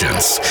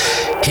 hyperdimensions.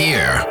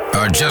 Here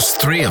are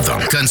just 3 of them.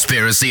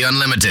 Conspiracy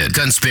Unlimited,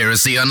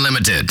 Conspiracy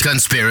Unlimited,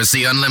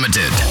 Conspiracy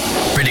Unlimited.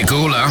 Pretty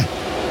cool, huh?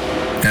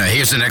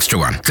 Here's an extra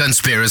one.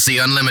 Conspiracy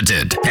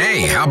Unlimited.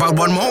 Hey, how about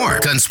one more?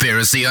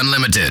 Conspiracy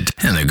Unlimited.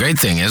 And the great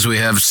thing is we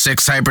have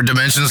 6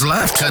 hyperdimensions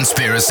left.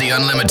 Conspiracy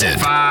Unlimited.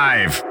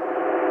 5.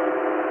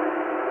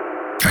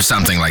 Or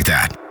something like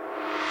that.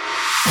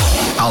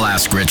 I'll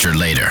ask Richard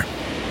later.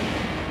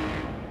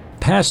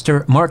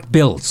 Pastor Mark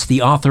Biltz,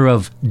 the author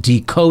of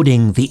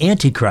Decoding the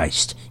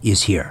Antichrist,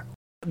 is here.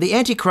 The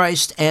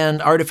Antichrist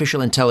and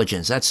artificial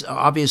intelligence, that's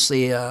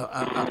obviously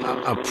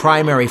a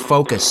primary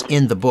focus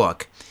in the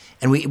book.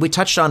 And we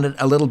touched on it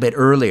a little bit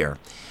earlier.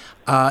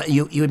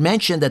 You had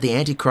mentioned that the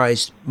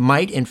Antichrist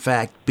might, in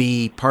fact,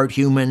 be part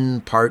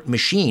human, part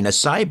machine, a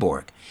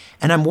cyborg.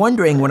 And I'm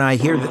wondering, when I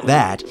hear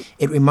that,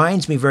 it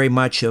reminds me very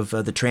much of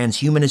the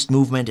transhumanist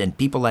movement and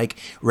people like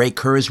Ray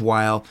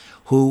Kurzweil,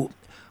 who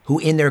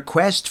in their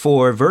quest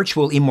for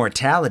virtual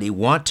immortality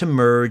want to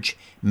merge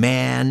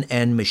man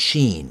and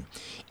machine.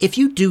 If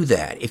you do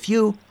that, if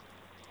you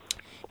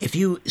If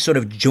you sort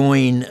of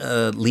join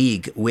a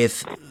league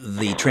with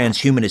the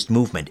transhumanist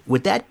movement,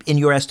 would that, in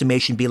your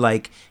estimation, be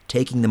like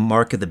taking the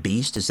mark of the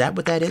beast? Is that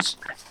what that is?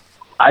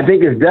 I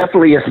think it's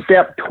definitely a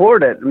step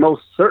toward it,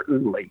 most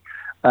certainly.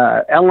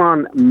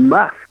 Elon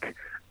Musk,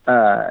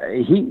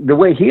 the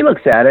way he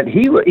looks at it,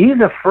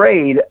 he's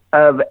afraid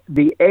of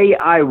the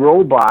AI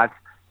robots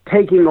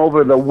taking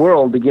over the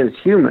world against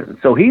humans.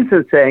 So he's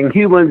saying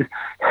humans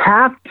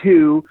have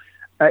to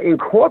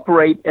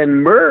incorporate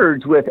and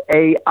merge with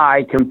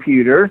AI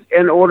computers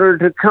in order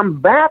to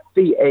combat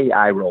the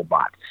AI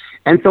robots.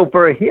 And so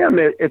for him,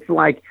 it's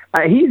like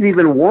he's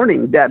even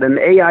warning that an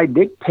AI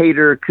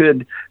dictator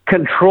could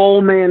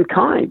control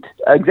mankind.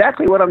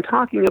 Exactly what I'm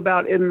talking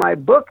about in my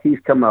book he's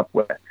come up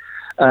with.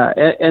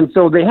 And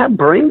so they have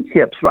brain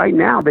chips right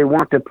now they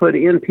want to put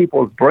in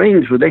people's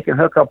brains where they can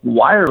hook up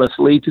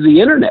wirelessly to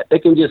the internet. They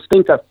can just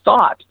think a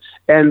thought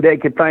and they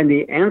could find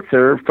the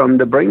answer from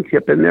the brain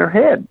chip in their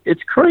head.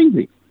 It's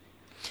crazy.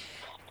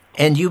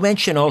 And you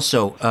mentioned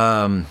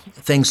also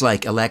things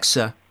like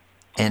Alexa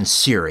and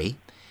Siri.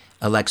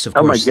 Alexa, of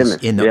course, is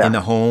in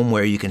the home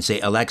where you can say,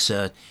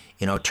 Alexa,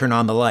 turn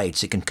on the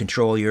lights. It can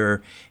control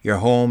your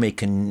home. It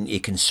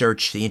can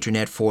search the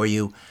internet for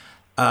you.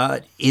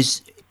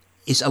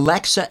 Is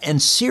Alexa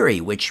and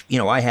Siri, which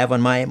I have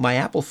on my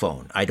Apple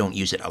phone. I don't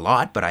use it a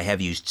lot, but I have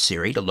used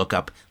Siri to look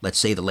up, let's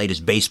say, the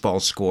latest baseball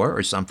score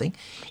or something.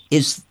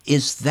 Is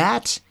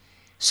that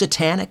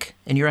satanic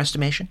in your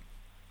estimation?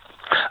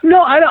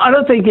 No, I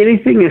don't think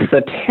anything is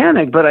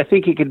satanic, but I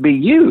think it could be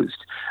used.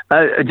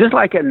 Just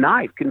like a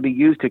knife can be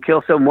used to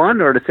kill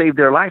someone or to save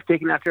their life,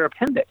 taking out their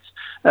appendix.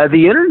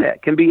 The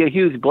internet can be a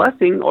huge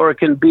blessing or it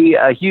can be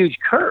a huge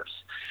curse.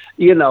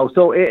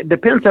 So it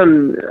depends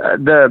on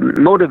the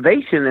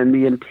motivation and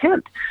the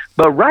intent.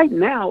 But right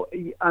now,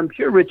 I'm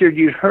sure, Richard,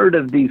 you've heard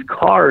of these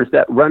cars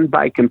that run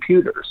by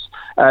computers.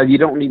 You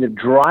don't need a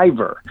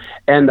driver.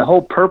 And the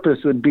whole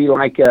purpose would be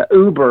like a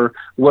Uber,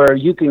 where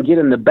you can get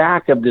in the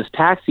back of this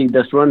taxi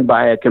that's run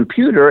by a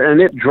computer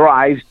and it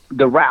drives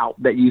the route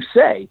that you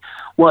say.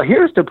 Well,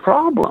 here's the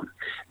problem.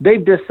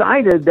 They've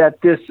decided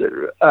that this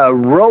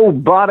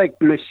robotic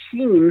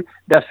machine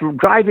that's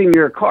driving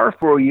your car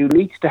for you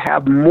needs to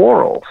have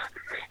morals.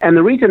 And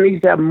the reason it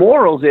needs to have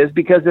morals is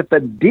because if a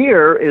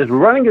deer is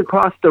running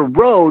across the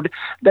road,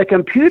 the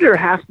computer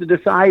has to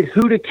decide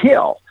who to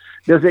kill.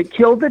 Does it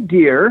kill the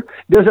deer?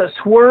 Does it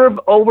swerve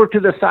over to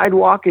the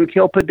sidewalk and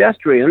kill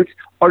pedestrians?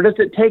 Or does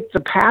it take the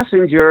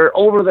passenger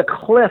over the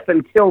cliff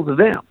and kills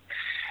them?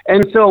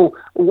 And so,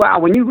 wow,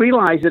 when you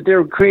realize that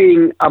they're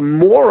creating a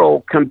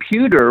moral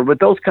computer with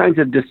those kinds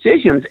of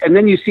decisions, and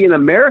then you see in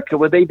America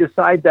where they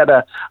decide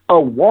that a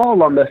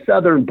wall on the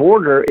southern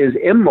border is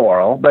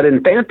immoral, but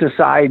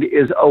infanticide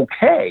is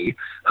okay,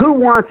 who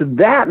wants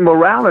that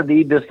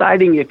morality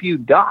deciding if you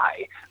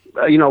die,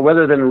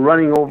 rather than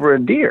running over a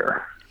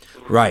deer?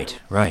 Right.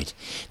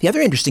 The other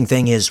interesting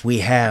thing is we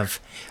have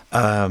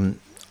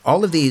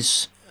all of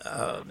these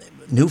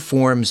new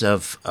forms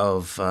of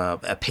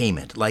a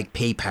payment, like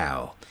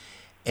PayPal.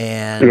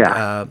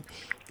 And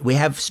we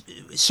have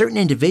certain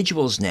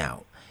individuals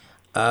now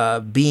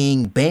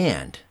being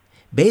banned,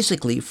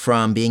 basically,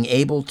 from being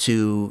able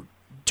to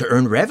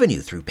earn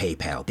revenue through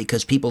PayPal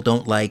because people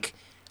don't like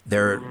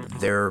their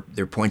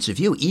points of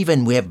view.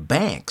 Even we have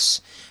banks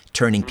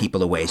turning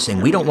people away,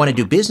 saying we don't want to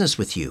do business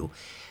with you.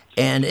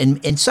 And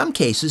in some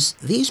cases,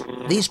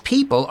 these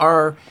people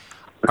are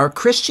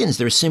Christians.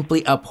 They're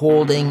simply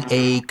upholding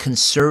a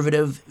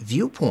conservative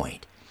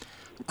viewpoint.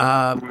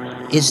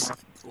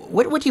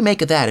 What do you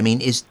make of that? I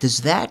mean,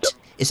 is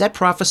that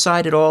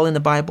prophesied at all in the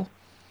Bible?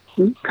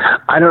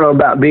 I don't know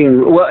about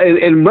being, well,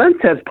 in one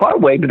sense,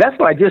 part way, but that's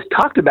what I just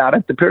talked about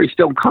at the Perry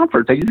Stone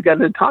Conference. I just got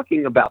into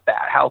talking about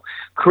that, how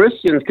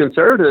Christians,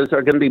 conservatives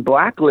are going to be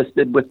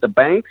blacklisted with the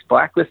banks,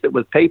 blacklisted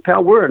with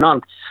PayPal. We're a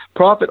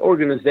non-profit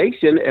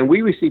organization, and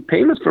we receive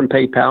payments from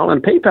PayPal,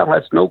 and PayPal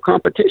has no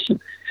competition.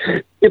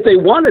 If they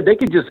wanted, they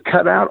could just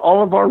cut out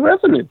all of our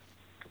revenue,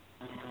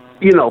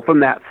 from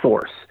that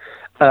source.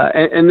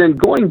 And then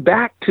going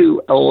back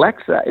to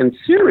Alexa and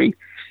Siri,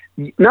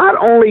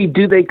 not only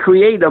do they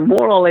create a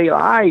moral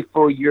AI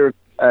for your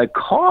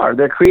car,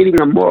 they're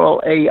creating a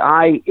moral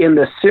AI in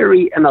the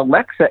Siri and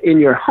Alexa in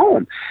your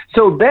home.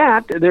 So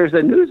that there's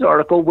a news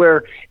article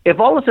where if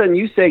all of a sudden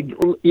you say,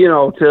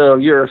 to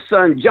your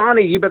son,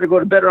 Johnny, you better go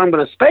to bed or I'm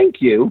going to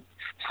spank you,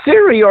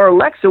 Siri or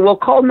Alexa will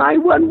call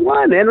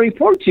 911 and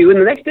report you. And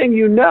the next thing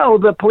you know,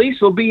 the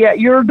police will be at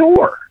your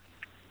door.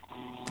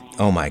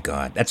 Oh, my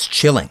God. That's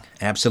chilling.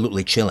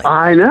 Absolutely chilling.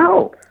 I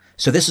know.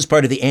 So this is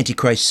part of the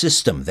Antichrist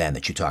system, then,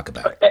 that you talk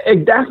about.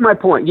 That's my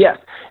point, yes.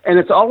 And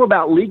it's all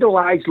about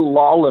legalized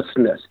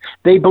lawlessness.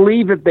 They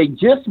believe if they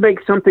just make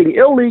something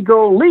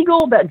illegal,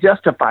 legal, that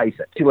justifies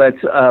it.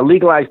 Let's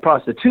legalize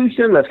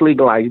prostitution. Let's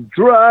legalize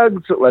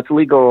drugs. Let's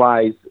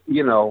legalize,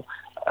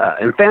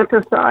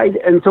 infanticide.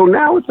 And so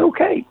now it's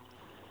okay.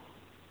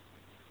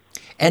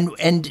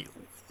 And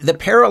the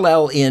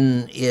parallel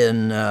in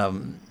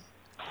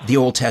the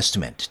Old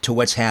Testament to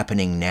what's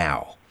happening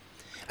now.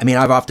 I mean,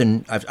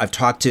 I've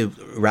talked to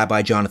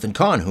Rabbi Jonathan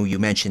Cahn, who you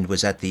mentioned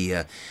was at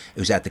the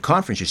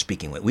conference you're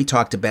speaking with. We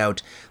talked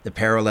about the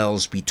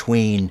parallels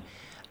between,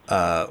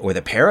 or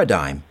the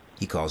paradigm,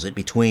 he calls it,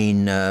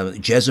 between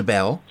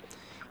Jezebel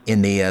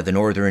in the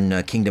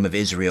northern kingdom of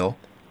Israel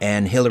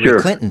and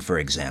Hillary Clinton, for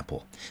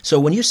example. So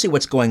when you see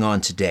what's going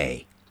on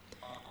today,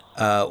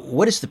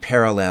 what is the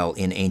parallel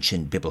in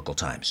ancient biblical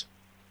times?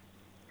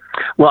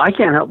 Well, I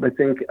can't help but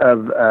think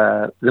of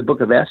the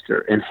book of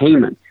Esther and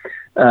Haman.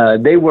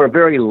 They were a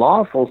very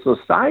lawful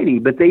society,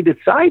 but they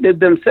decided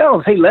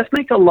themselves, hey, let's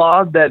make a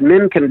law that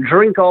men can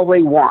drink all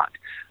they want.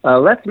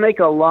 Let's make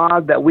a law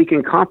that we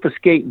can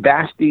confiscate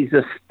Vashti's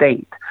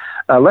estate.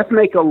 Let's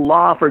make a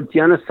law for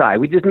genocide.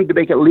 We just need to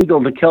make it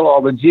legal to kill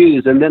all the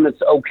Jews, and then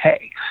it's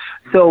okay.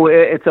 So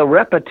it's a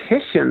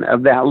repetition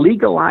of that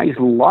legalized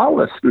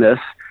lawlessness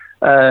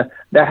that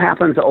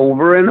happens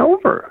over and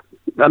over.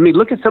 I mean,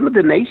 look at some of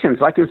the nations,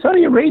 like in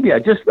Saudi Arabia. I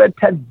just read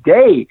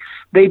today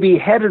they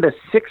beheaded a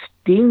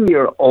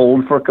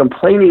 16-year-old for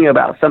complaining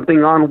about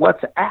something on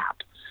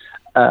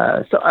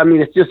WhatsApp. So, I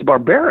mean, it's just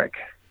barbaric.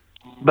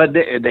 But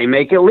they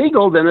make it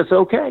legal, then it's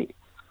okay.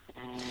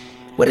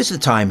 What is the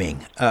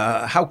timing?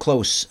 How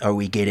close are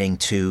we getting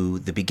to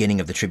the beginning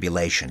of the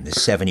tribulation, this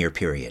 7-year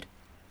period?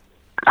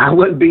 I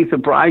wouldn't be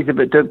surprised if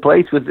it took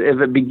place, if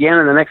it began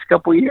in the next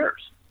couple of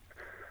years.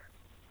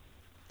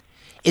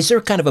 Is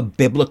there kind of a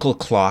biblical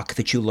clock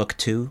that you look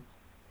to?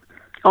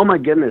 Oh, my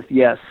goodness,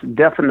 yes,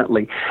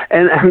 definitely.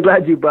 And I'm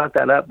glad you brought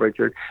that up,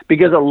 Richard,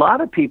 because a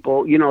lot of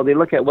people, they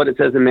look at what it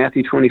says in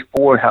Matthew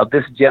 24, how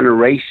this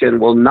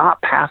generation will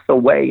not pass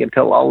away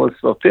until all is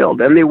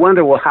fulfilled. And they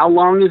wonder, well, how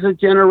long is a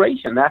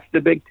generation? That's the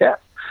big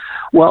test.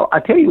 Well, I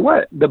tell you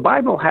what, the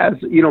Bible has,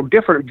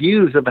 different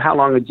views of how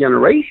long a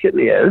generation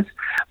is.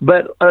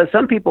 But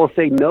some people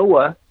say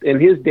Noah in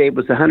his day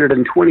was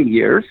 120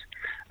 years.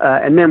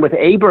 And then with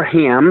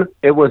Abraham,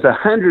 it was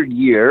 100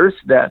 years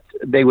that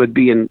they would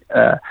be in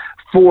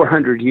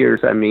 400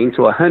 years,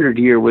 so 100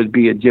 year would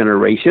be a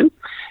generation.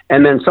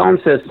 And then Psalm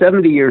says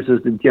 70 years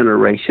is a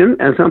generation,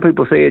 and some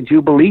people say a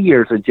Jubilee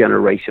year is a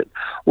generation.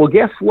 Well,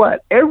 guess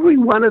what? Every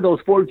one of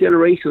those 4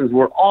 generations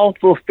were all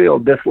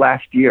fulfilled this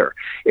last year.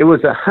 It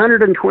was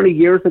 120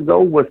 years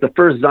ago was the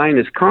first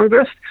Zionist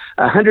Congress.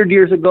 100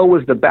 years ago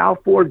was the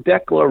Balfour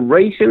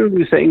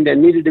Declaration, saying there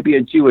needed to be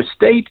a Jewish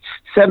state.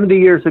 70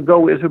 years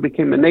ago, Israel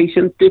became a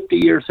nation. 50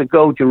 years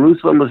ago,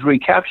 Jerusalem was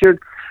recaptured.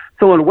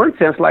 So in one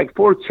sense, like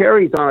 4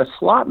 cherries on a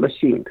slot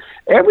machine,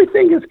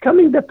 everything is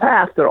coming to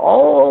pass.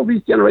 All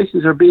these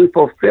generations are being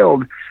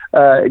fulfilled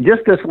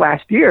just this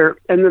last year.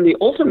 And then the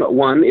ultimate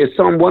one is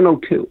Psalm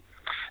 102.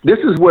 This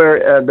is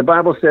where the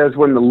Bible says,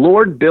 when the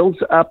Lord builds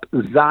up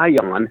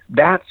Zion,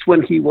 that's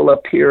when he will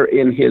appear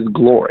in his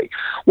glory.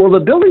 Well, the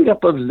building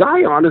up of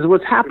Zion is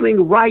what's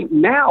happening right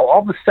now.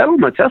 All the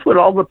settlements, that's what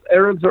all the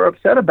Arabs are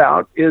upset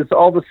about, is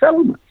all the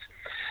settlements.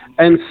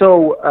 And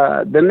so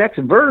the next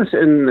verse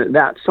in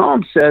that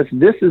psalm says,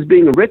 this is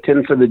being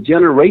written for the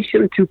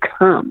generation to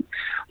come.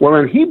 Well,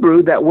 in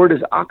Hebrew, that word is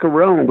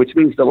akaron, which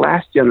means the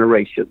last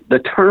generation, the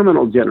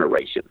terminal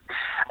generation.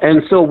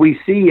 And so we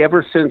see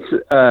ever since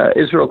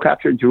Israel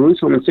captured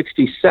Jerusalem in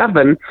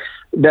 67,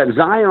 that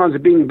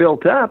Zion's being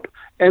built up.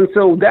 And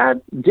so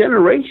that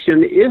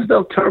generation is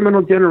the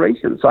terminal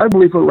generation. So I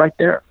believe we're right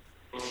there.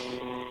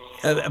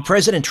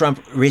 President Trump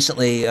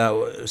recently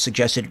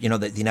suggested,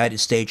 that the United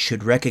States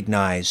should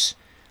recognize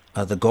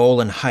the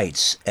Golan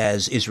Heights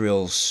as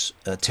Israel's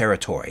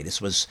territory. This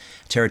was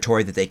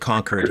territory that they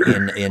conquered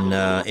in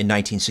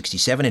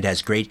 1967. It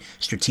has great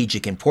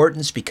strategic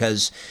importance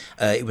because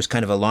it was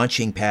kind of a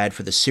launching pad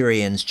for the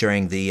Syrians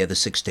during the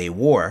Six-Day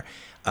War.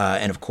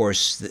 And of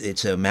course,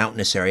 it's a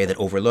mountainous area that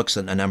overlooks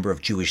a number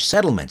of Jewish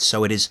settlements.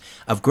 So it is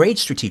of great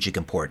strategic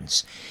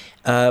importance.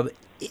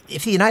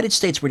 If the United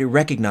States were to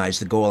recognize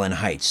the Golan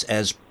Heights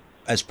as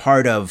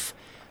part of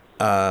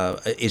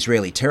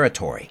Israeli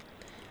territory,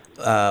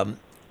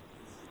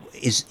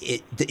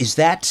 is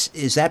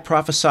that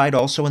prophesied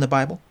also in the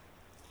Bible?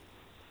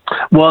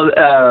 Well,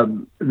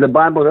 the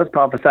Bible does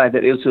prophesy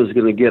that Israel is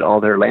going to get all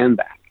their land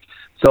back.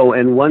 So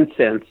in one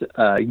sense,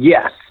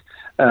 yes.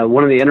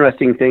 One of the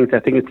interesting things, I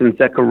think it's in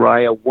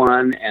Zechariah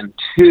 1 and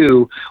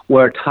 2,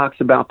 where it talks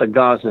about the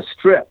Gaza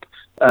Strip.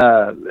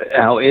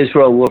 How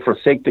Israel will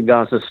forsake the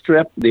Gaza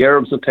Strip, the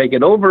Arabs will take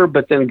it over,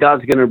 but then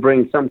God's going to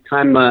bring some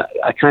kind of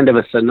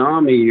a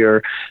tsunami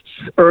or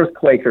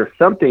earthquake or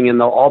something, and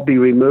they'll all be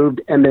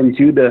removed, and then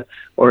Judah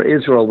or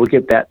Israel will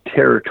get that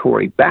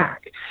territory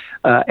back.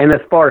 And as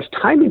far as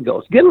timing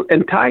goes,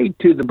 and tied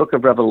to the book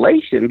of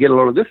Revelation, get a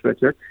load of this,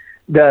 Richard,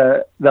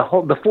 the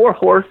 4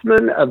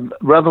 horsemen of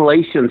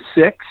Revelation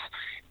 6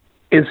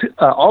 is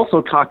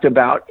also talked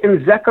about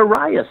in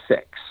Zechariah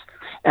 6.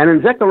 And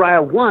in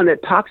Zechariah 1,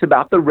 it talks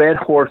about the red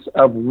horse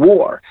of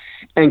war.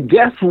 And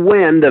guess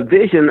when the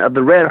vision of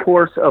the red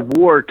horse of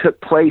war took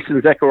place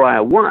in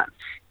Zechariah 1?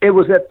 It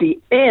was at the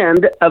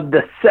end of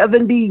the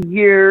 70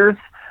 years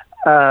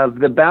of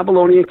the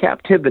Babylonian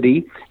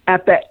captivity,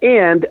 at the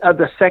end of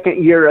the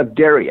 2nd year of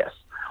Darius.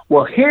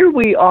 Well, here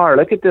we are.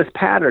 Look at this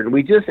pattern.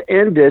 We just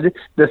ended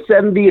the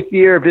 70th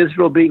year of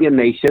Israel being a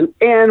nation,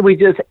 and we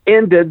just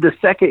ended the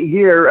second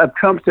year of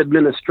Trump's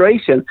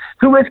administration,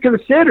 who is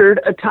considered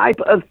a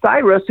type of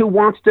Cyrus who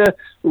wants to,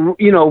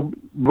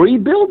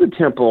 rebuild the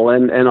temple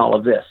and all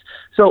of this.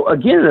 So,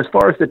 again, as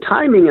far as the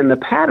timing and the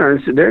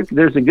patterns,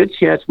 there's a good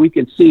chance we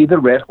could see the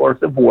Red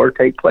Horse of War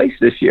take place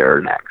this year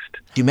or next.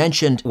 You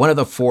mentioned one of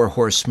the four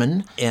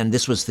horsemen, and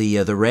this was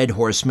the Red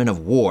Horseman of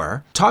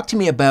War. Talk to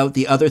me about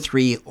the other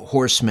three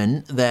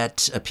horsemen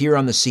that appear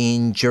on the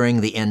scene during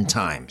the end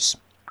times.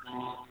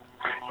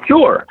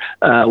 Sure.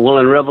 Well,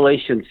 in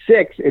Revelation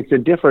 6, it's a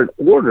different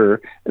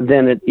order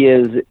than it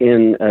is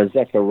in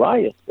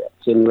Zechariah 6.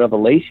 In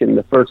Revelation,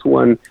 the first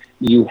one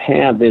you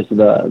have is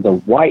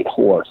the white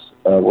horse,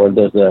 where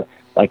there's a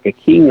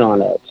king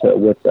on it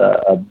with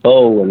a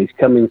bow, and he's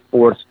coming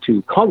forth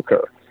to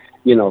conquer.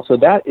 So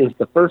that is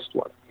the first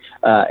one.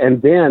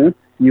 And then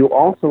you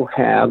also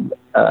have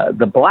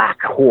the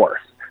black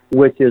horse,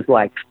 which is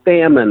like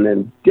famine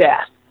and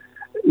death.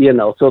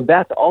 So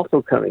that's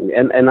also coming.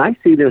 And I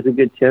see there's a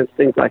good chance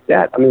things like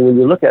that. I mean, when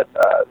you look at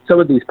some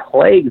of these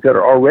plagues that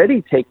are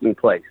already taking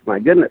place, my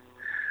goodness,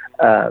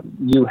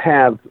 you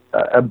have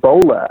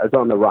Ebola is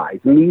on the rise,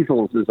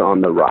 measles is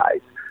on the rise,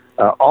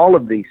 all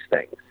of these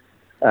things.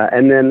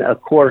 And then,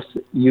 of course,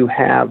 you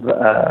have,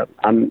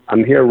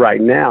 I'm here right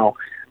now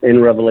in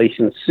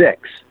Revelation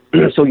 6.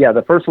 So, yeah,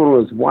 the first one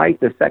was white.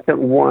 The second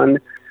one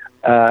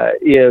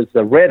is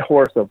the Red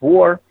Horse of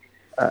War.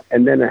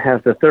 And then it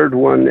has the third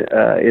one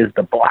is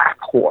the black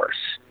horse.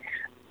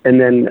 And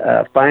then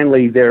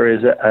finally there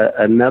is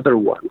another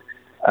one.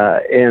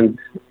 And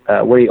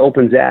when he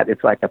opens that,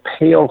 it's like a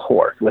pale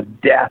horse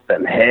with death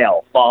and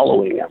hell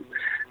following him.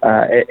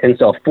 And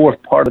so a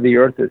fourth part of the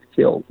earth is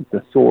killed,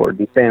 the sword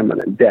and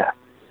famine and death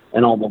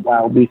and all the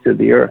wild beasts of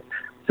the earth.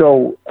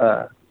 So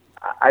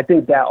I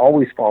think that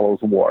always follows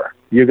war.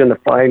 You're going to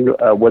find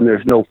when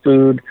there's no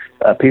food,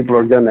 people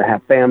are going to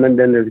have famine,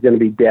 then there's going to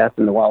be death,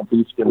 and the wild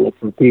beasts are going to look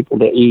for people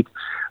to eat.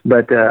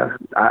 But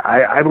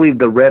I believe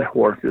the red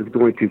horse is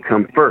going to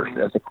come first,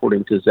 as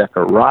according to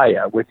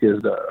Zechariah, which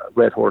is the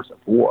red horse of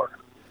war.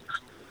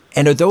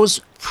 And are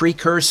those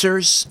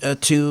precursors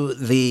to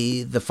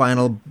the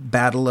final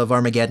battle of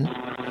Armageddon?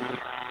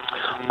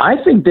 I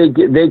think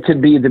they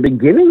could be the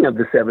beginning of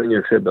the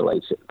 7-year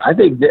tribulation. I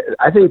think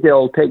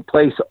they'll take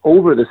place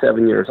over the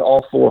 7 years,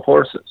 all four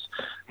horses.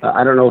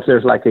 I don't know if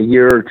there's like a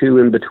year or two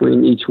in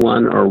between each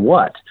one or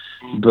what,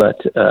 but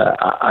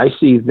I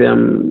see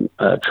them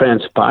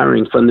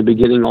transpiring from the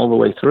beginning all the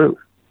way through.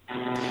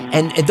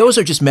 And those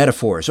are just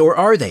metaphors, or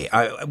are they?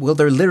 Will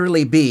there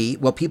literally be,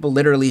 will people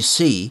literally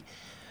see,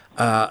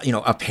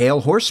 a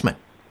pale horseman?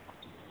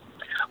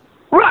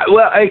 Right.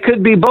 Well, it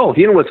could be both.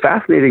 What's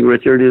fascinating,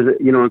 Richard, is,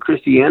 in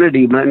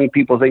Christianity, many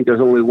people think there's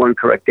only one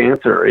correct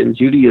answer. In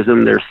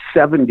Judaism, there's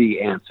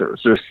 70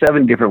 answers. There's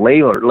 7 different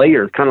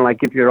layers, kind of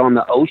like if you're on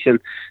the ocean.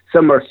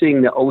 Some are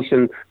seeing the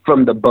ocean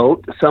from the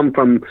boat, some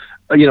from,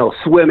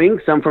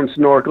 swimming, some from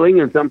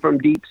snorkeling, and some from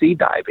deep sea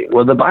diving.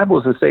 Well, the Bible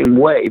is the same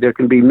way. There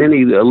can be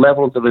many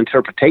levels of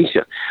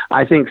interpretation.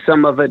 I think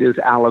some of it is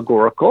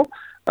allegorical,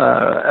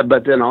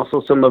 but then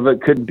also some of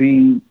it could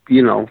be,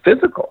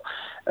 physical.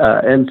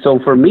 And so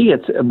for me,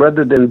 it's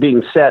rather than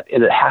being set,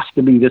 and it has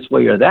to be this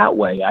way or that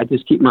way, I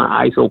just keep my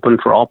eyes open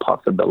for all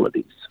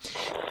possibilities.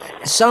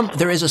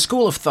 There is a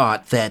school of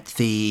thought that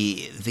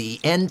the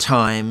end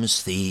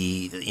times,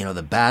 the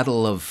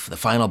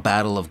final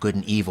battle of good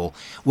and evil,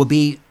 will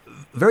be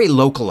very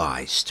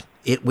localized.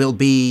 It will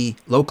be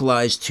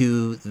localized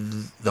to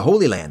the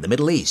Holy Land, the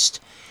Middle East.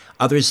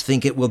 Others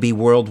think it will be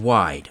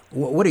worldwide.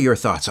 What are your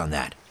thoughts on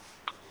that?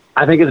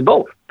 I think it's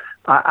both.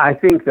 I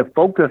think the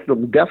focus will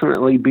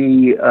definitely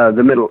be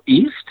the Middle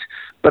East,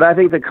 but I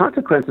think the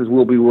consequences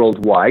will be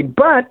worldwide.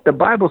 But the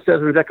Bible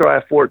says in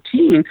Zechariah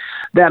 14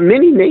 that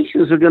many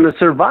nations are going to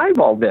survive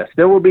all this.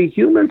 There will be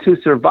humans who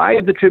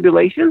survive the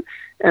tribulation.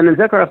 And in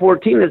Zechariah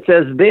 14, it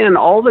says, then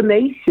all the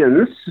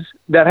nations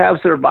that have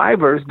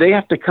survivors, they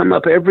have to come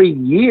up every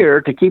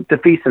year to keep the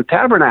Feast of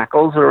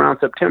Tabernacles around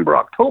September,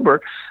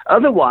 October.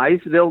 Otherwise,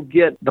 they'll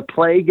get the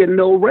plague and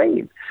no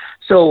rain.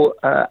 So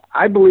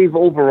I believe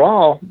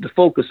overall the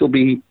focus will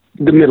be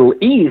the Middle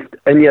East,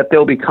 and yet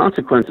there'll be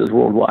consequences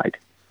worldwide.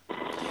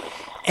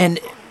 And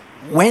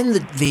when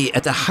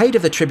at the height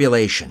of the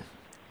tribulation,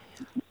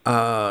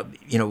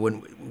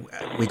 when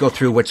we go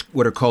through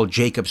what are called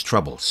Jacob's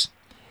troubles,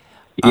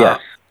 yes.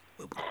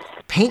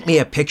 Paint me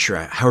a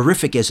picture,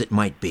 horrific as it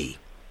might be.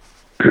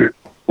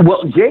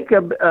 Well,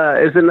 Jacob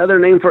is another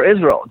name for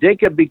Israel.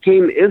 Jacob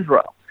became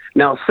Israel.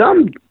 Now,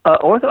 some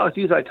Orthodox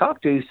Jews I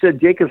talked to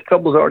said Jacob's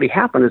troubles already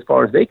happened as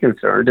far as they're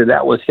concerned, and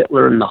that was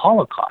Hitler and the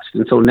Holocaust.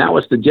 And so now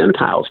it's the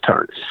Gentiles'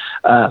 turn.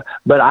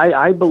 But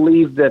I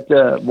believe that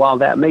while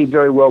that may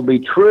very well be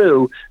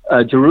true,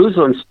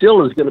 Jerusalem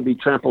still is going to be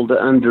trampled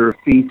under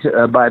feet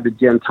by the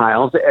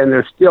Gentiles, and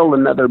there's still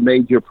another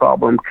major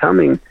problem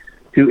coming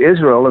to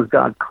Israel as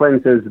God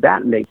cleanses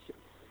that nation.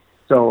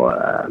 So,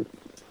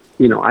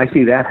 I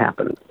see that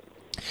happening.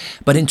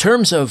 But in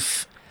terms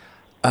of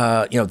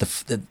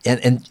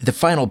and the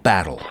final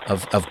battle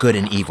of good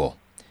and evil,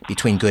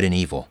 between good and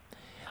evil.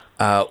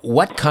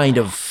 What kind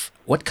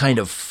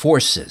of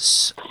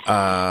forces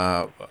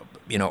are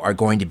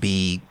going to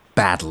be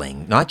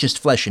battling? Not just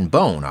flesh and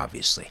bone,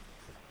 obviously.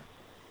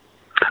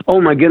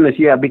 Oh my goodness,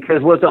 yeah,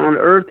 because what's on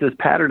earth is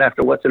patterned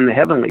after what's in the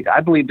heavenlies.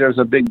 I believe there's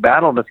a big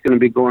battle that's going to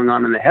be going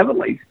on in the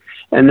heavenlies,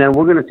 and then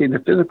we're going to see the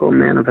physical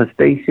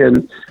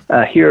manifestation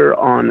here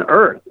on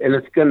earth, and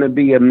it's going to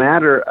be a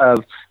matter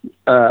of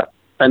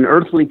an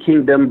earthly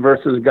kingdom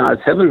versus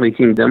God's heavenly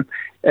kingdom,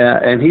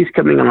 and he's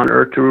coming on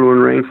earth to rule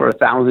and reign for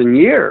 1,000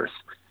 years.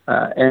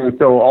 And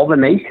so all the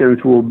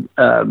nations will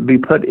be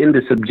put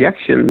into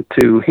subjection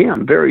to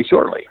him very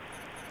shortly.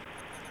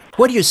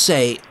 What do you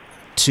say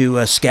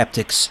to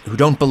skeptics who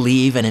don't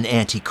believe in an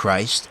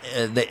antichrist?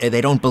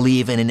 They don't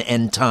believe in an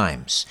end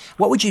times.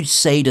 What would you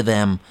say to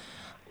them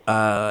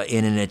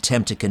in an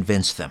attempt to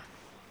convince them?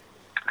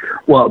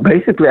 Well,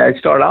 basically, I'd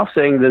start off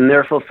saying then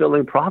they're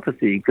fulfilling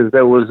prophecy, because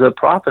there was a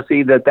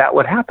prophecy that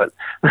would happen.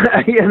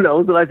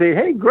 So I say,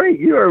 hey, great,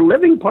 you're a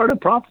living part of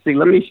prophecy.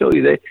 Let me show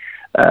you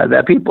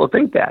that people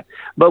think that.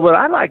 But what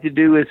I like to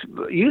do is,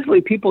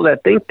 usually people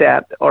that think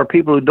that are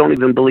people who don't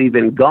even believe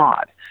in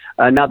God.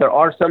 Now, there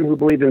are some who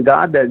believe in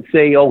God that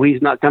say, oh,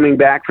 he's not coming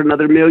back for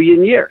another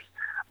 1,000,000 years.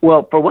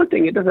 Well, for one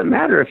thing, it doesn't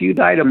matter if you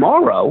die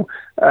tomorrow,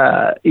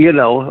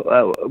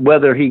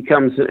 whether he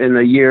comes in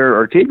a year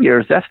or 10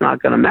 years, that's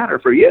not going to matter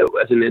for you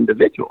as an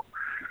individual.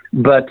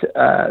 But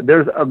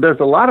there's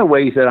a lot of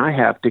ways that I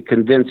have to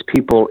convince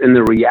people in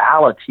the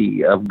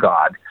reality of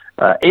God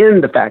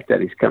and the fact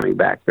that he's coming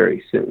back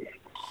very soon.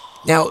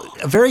 Now,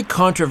 a very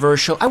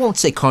controversial, I won't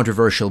say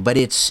controversial, but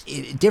it's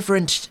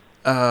different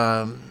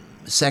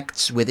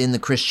sects within the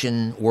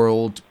Christian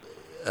world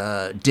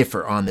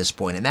differ on this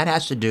point, and that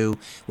has to do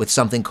with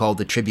something called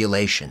the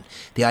tribulation.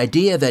 The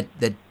idea that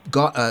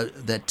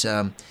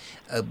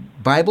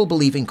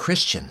Bible-believing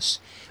Christians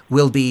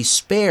will be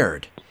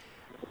spared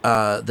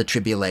the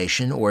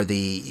tribulation, or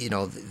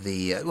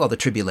the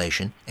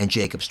tribulation and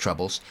Jacob's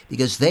troubles,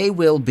 because they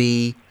will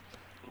be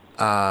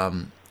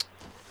sort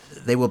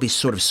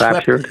of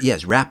swept,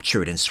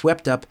 raptured and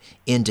swept up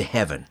into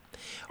heaven.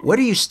 Where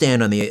do you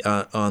stand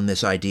on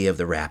this idea of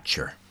the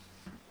rapture?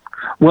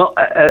 Well,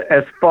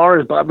 as far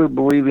as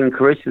Bible-believing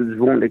Christians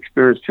won't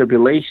experience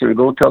tribulation,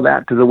 go tell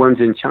that to the ones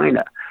in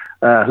China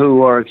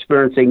who are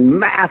experiencing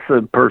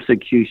massive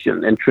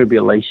persecution and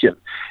tribulation.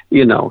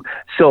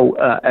 So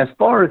as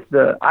far as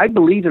I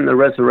believe in the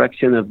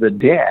resurrection of the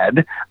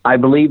dead. I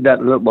believe that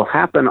it will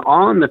happen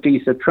on the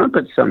Feast of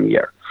Trumpets some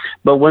year.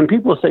 But when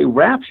people say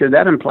rapture,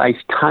 that implies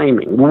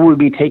timing. Will we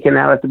be taken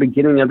out at the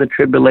beginning of the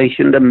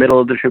tribulation, the middle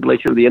of the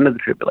tribulation, or the end of the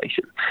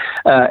tribulation?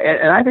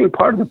 And I think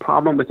part of the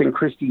problem within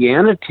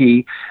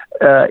Christianity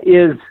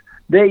is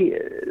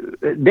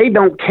they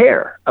don't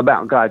care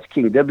about God's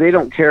kingdom. They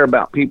don't care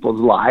about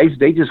people's lives.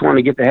 They just want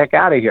to get the heck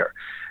out of here.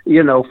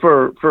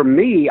 For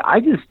me, I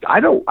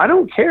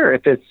don't care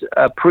if it's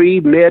pre,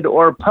 mid,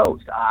 or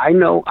post. I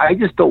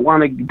just don't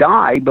want to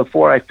die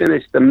before I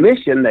finish the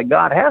mission that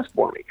God has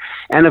for me.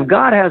 And if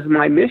God has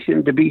my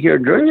mission to be here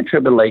during the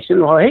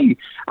tribulation, well, hey,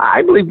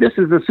 I believe this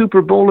is the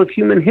Super Bowl of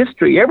human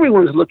history.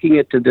 Everyone's looking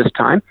at to this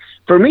time.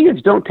 For me,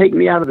 it's don't take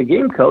me out of the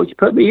game, coach.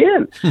 Put me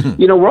in.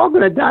 We're all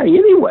going to die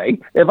anyway.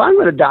 If I'm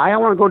going to die, I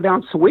want to go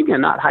down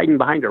swinging, not hiding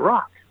behind a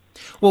rock.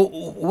 Well,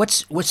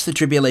 what's the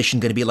tribulation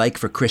going to be like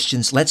for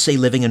Christians, let's say,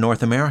 living in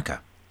North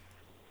America?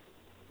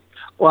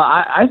 Well,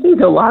 I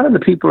think a lot of the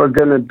people are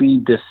going to be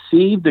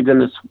deceived. They're going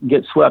to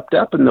get swept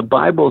up. And the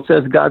Bible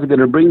says God's going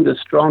to bring this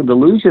strong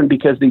delusion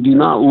because they do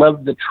not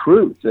love the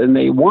truth and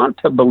they want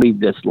to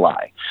believe this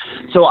lie.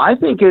 So I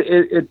think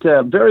it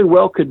very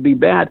well could be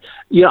bad.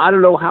 I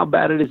don't know how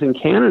bad it is in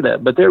Canada,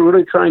 but they're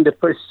really trying to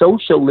push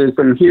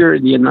socialism here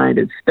in the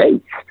United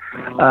States.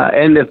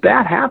 And if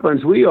that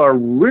happens, we are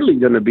really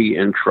going to be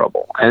in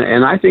trouble.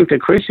 And I think the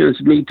Christians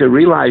need to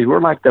realize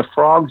we're like the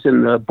frogs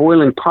in the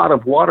boiling pot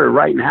of water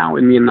right now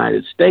in the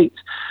United States.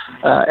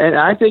 And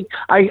I think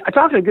I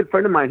talked to a good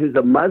friend of mine who's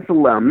a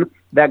Muslim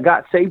that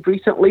got saved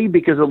recently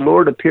because the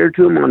Lord appeared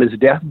to him on his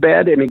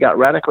deathbed and he got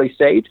radically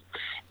saved.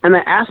 And I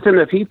asked him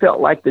if he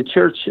felt like the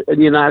church in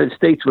the United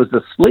States was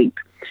asleep.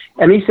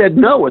 And he said,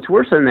 no, it's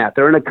worse than that.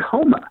 They're in a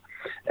coma.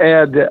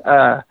 And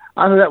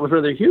I thought that was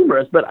rather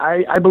humorous, but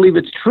I believe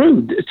it's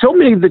true. So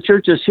many of the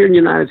churches here in the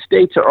United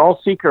States are all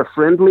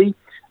seeker-friendly.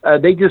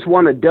 They just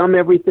want to dumb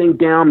everything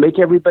down, make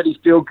everybody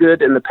feel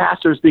good, and the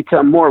pastors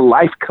become more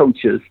life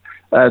coaches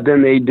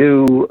than they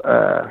do,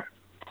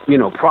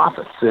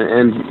 prophets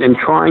and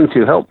trying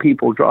to help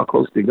people draw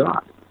close to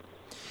God.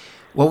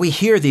 Well, we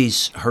hear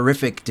these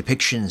horrific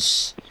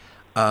depictions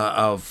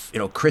of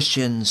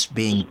Christians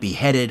being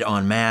beheaded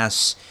en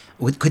masse.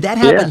 Could that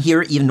happen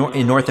here, even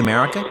in North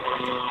America?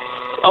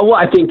 Oh, well,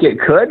 I think it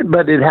could,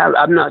 but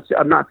I'm not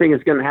saying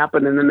it's going to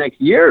happen in the next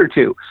year or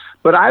two.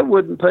 But I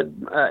wouldn't put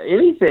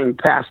anything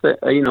past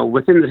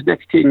within this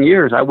next 10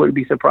 years. I wouldn't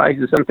be surprised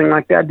if something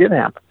like that did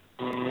happen.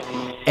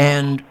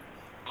 And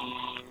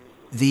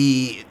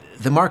the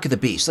mark of the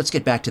beast. Let's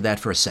get back to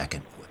that for a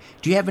second.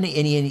 Do you have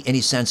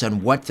any sense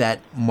on what that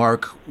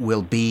mark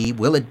will be?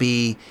 Will it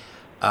be?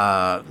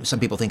 Some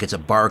people think it's a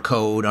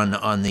barcode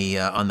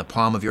on the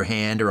palm of your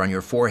hand or on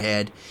your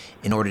forehead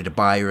in order to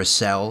buy or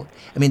sell.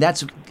 I mean,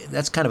 that's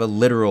kind of a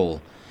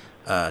literal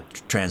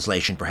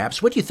translation,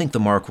 perhaps. What do you think the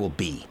mark will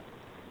be?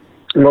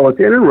 Well, what's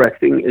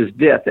interesting is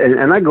this,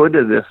 and I go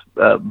into this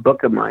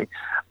book of mine.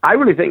 I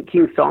really think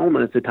King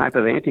Solomon is a type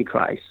of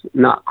Antichrist,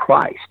 not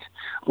Christ.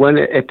 When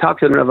it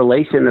talks in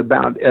Revelation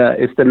about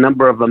it's the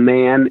number of a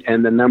man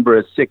and the number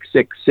is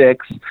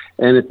 666,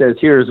 and it says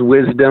here's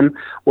wisdom.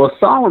 Well,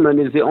 Solomon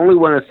is the only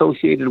one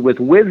associated with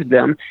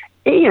wisdom.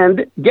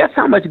 And guess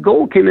how much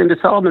gold came into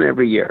Solomon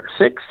every year?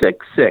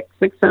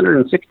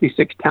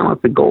 666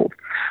 talents of gold.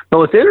 But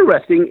what's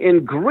interesting,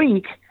 in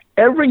Greek,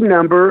 every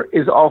number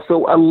is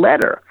also a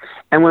letter.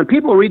 And when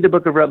people read the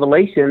book of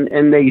Revelation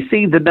and they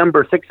see the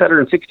number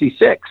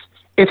 666,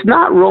 it's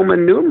not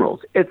Roman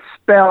numerals. It's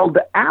spelled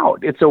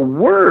out. It's a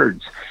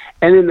words.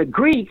 And in the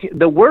Greek,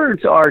 the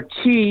words are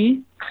chi,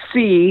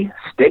 psi,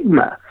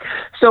 stigma.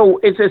 So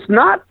it's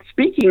not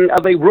speaking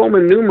of a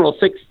Roman numeral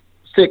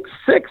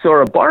 666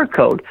 or a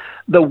barcode.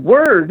 The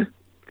word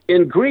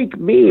in Greek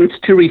means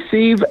to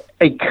receive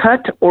a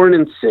cut or an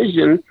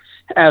incision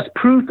as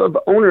proof of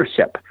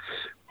ownership.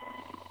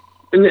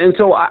 And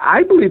so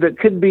I believe it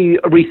could be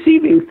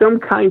receiving some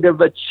kind of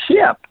a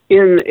chip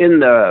in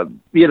the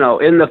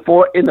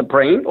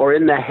brain or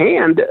in the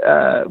hand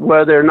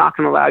where they're not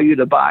going to allow you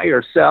to buy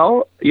or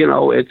sell.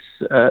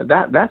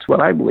 That's what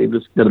I believe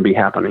is going to be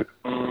happening.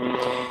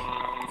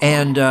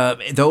 And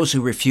those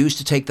who refuse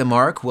to take the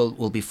mark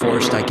will be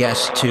forced, I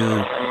guess,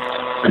 to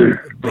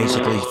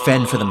basically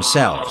fend for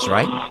themselves,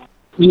 right?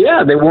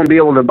 Yeah, they won't be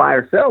able to buy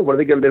or sell. What are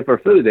they going to do for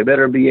food? They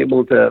better be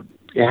able to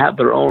have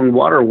their own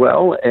water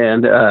well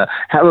and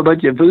have a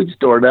bunch of food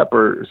stored up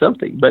or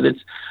something. But it's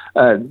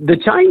the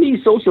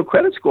Chinese social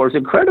credit score is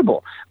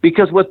incredible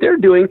because what they're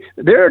doing,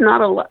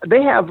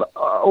 they have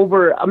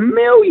over 1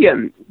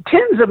 million,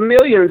 tens of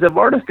millions of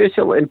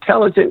artificial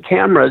intelligent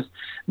cameras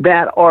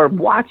that are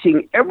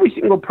watching every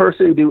single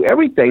person do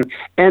everything.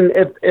 And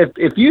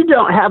if you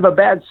don't have a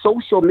bad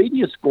social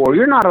media score,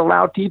 you're not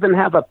allowed to even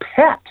have a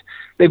pet.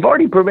 They've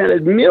already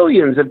prevented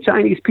millions of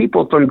Chinese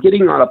people from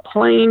getting on a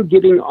plane,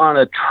 getting on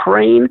a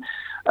train.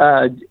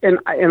 And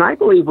I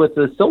believe with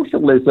the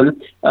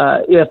socialism,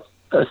 if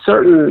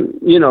certain,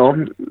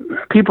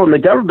 people in the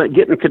government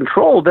get in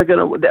control, they're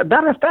going to,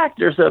 matter of fact,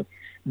 there's a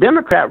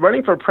Democrat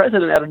running for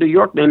president out of New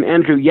York named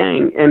Andrew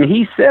Yang, and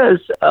he says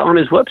on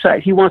his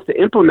website he wants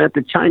to implement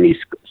the Chinese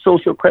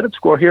social credit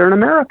score here in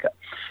America.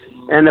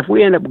 And if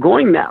we end up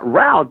going that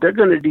route, they're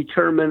going to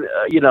determine,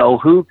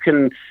 who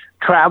can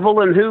travel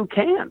and who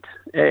can't.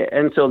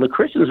 And so the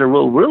Christians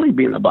will really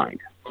be in a bind.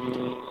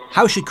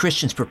 How should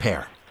Christians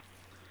prepare?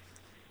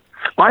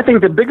 Well, I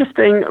think the biggest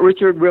thing,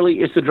 Richard, really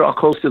is to draw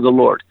close to the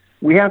Lord.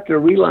 We have to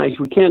realize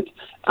we can't,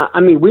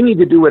 we need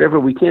to do whatever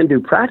we can do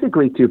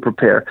practically to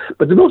prepare.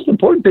 But the most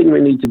important thing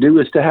we need to do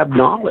is to have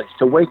knowledge,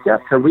 to wake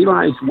up, to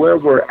realize where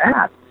we're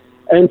at,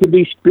 and to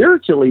be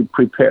spiritually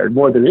prepared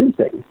more than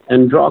anything,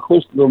 and draw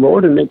close to the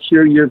Lord and make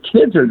sure your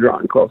kids are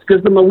drawn close.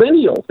 Because the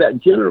millennials, that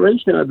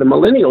generation of the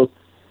millennials,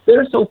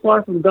 they're so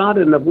far from God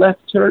and have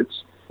left church.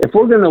 If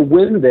we're going to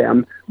win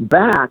them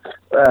back,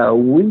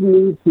 we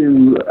need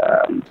to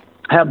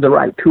have the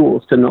right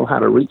tools to know how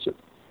to reach them.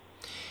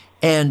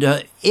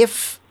 And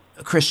if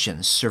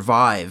Christians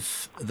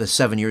survive the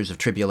 7 years of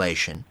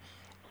tribulation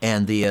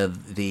and the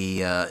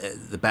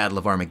Battle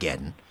of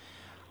Armageddon,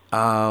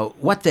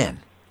 what then?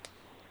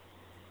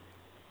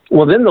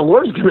 Well, then the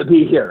Lord's going to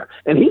be here,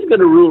 and He's going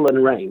to rule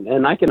and reign,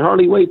 and I can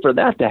hardly wait for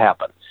that to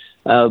happen.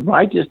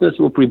 Righteousness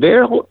will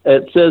prevail.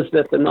 It says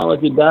that the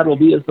knowledge of God will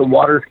be as the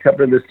waters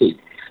cover the sea.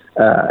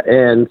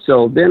 And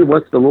so then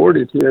once the Lord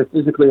is here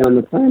physically on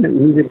the planet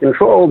and He's in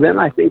control, then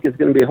I think it's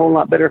going to be a whole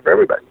lot better for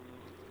everybody.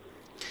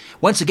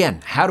 Once again,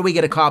 how do we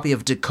get a copy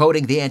of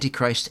Decoding the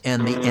Antichrist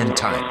and the End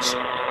Times?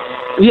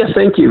 Yes,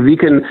 thank you. You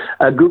can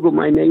Google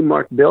my name,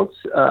 Mark Biltz,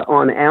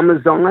 on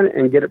Amazon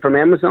and get it from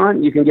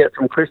Amazon. You can get it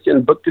from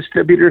Christian Book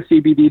Distributor,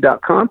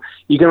 CBD.com.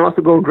 You can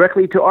also go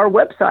directly to our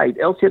website,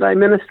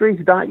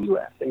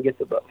 lcdiministries.us, and get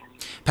the book.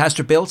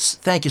 Pastor Biltz,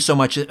 thank you so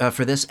much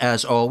for this,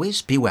 as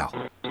always. Be well.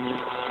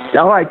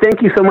 All right.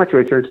 Thank you so much,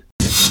 Richard.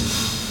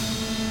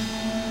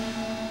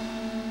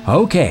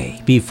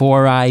 Okay,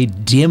 before I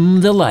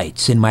dim the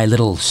lights in my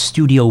little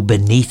studio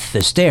beneath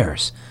the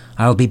stairs,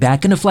 I'll be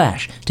back in a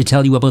flash to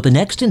tell you about the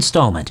next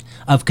installment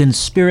of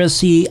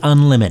Conspiracy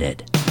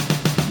Unlimited.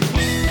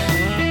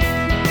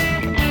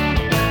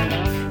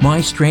 My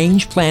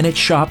Strange Planet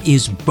shop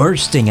is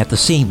bursting at the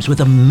seams with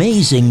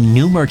amazing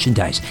new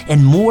merchandise,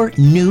 and more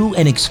new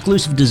and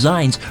exclusive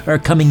designs are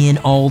coming in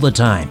all the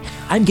time.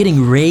 I'm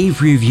getting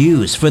rave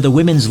reviews for the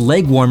women's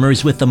leg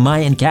warmers with the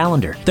Mayan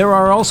calendar. There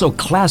are also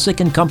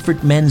classic and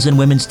comfort men's and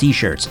women's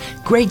t-shirts,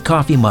 great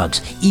coffee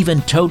mugs,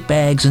 even tote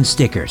bags and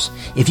stickers.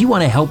 If you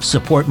want to help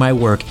support my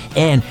work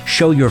and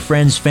show your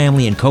friends,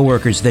 family, and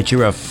coworkers that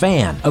you're a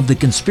fan of The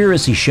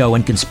Conspiracy Show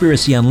and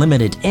Conspiracy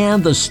Unlimited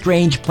and the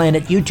Strange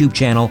Planet YouTube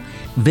channel,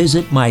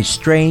 visit my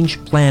Strange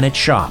Planet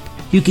shop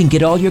You can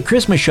get all your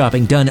Christmas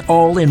shopping done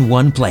all in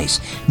one place.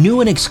 New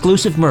and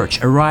exclusive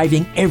merch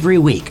arriving every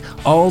week,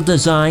 all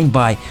designed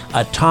by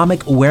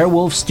Atomic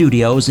Werewolf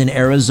Studios in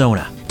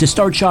Arizona. To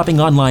start shopping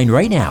online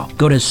right now,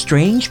 go to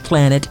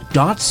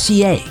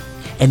strangeplanet.ca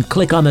and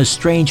click on the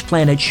Strange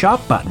Planet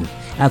shop button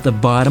at the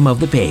bottom of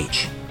the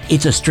page.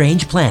 It's a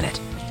strange planet.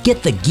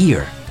 Get the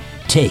gear.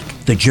 Take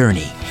the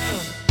journey.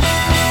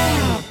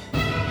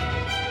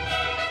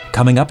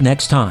 Coming up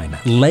next time,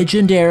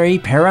 legendary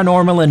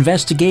paranormal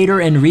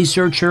investigator and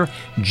researcher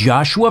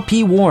Joshua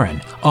P.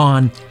 Warren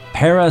on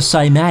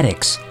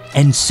paracymatics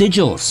and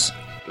sigils.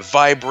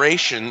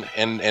 Vibration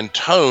and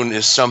tone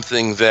is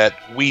something that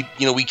we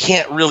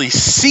can't really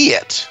see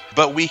it,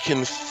 but we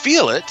can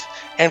feel it,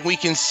 and we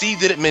can see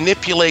that it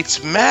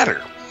manipulates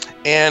matter.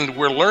 And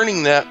we're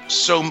learning that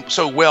so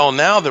well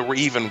now that we're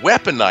even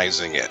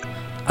weaponizing it.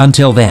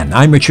 Until then,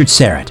 I'm Richard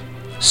Serrett.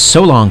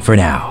 So long for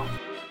now.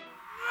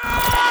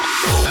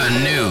 A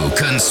new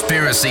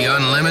Conspiracy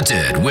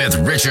Unlimited with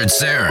Richard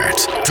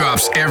Serrett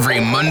drops every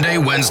Monday,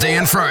 Wednesday,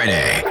 and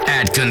Friday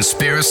at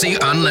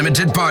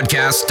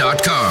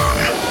conspiracyunlimitedpodcast.com.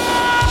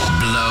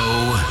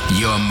 Blow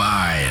your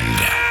mind.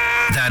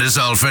 That is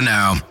all for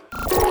now.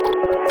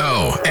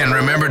 Oh, and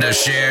remember to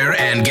share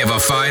and give a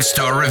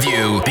 5-star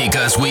review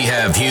because we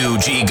have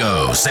huge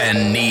egos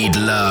and need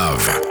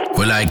love.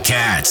 We're like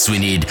cats. We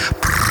need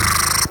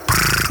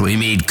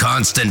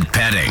constant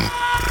petting.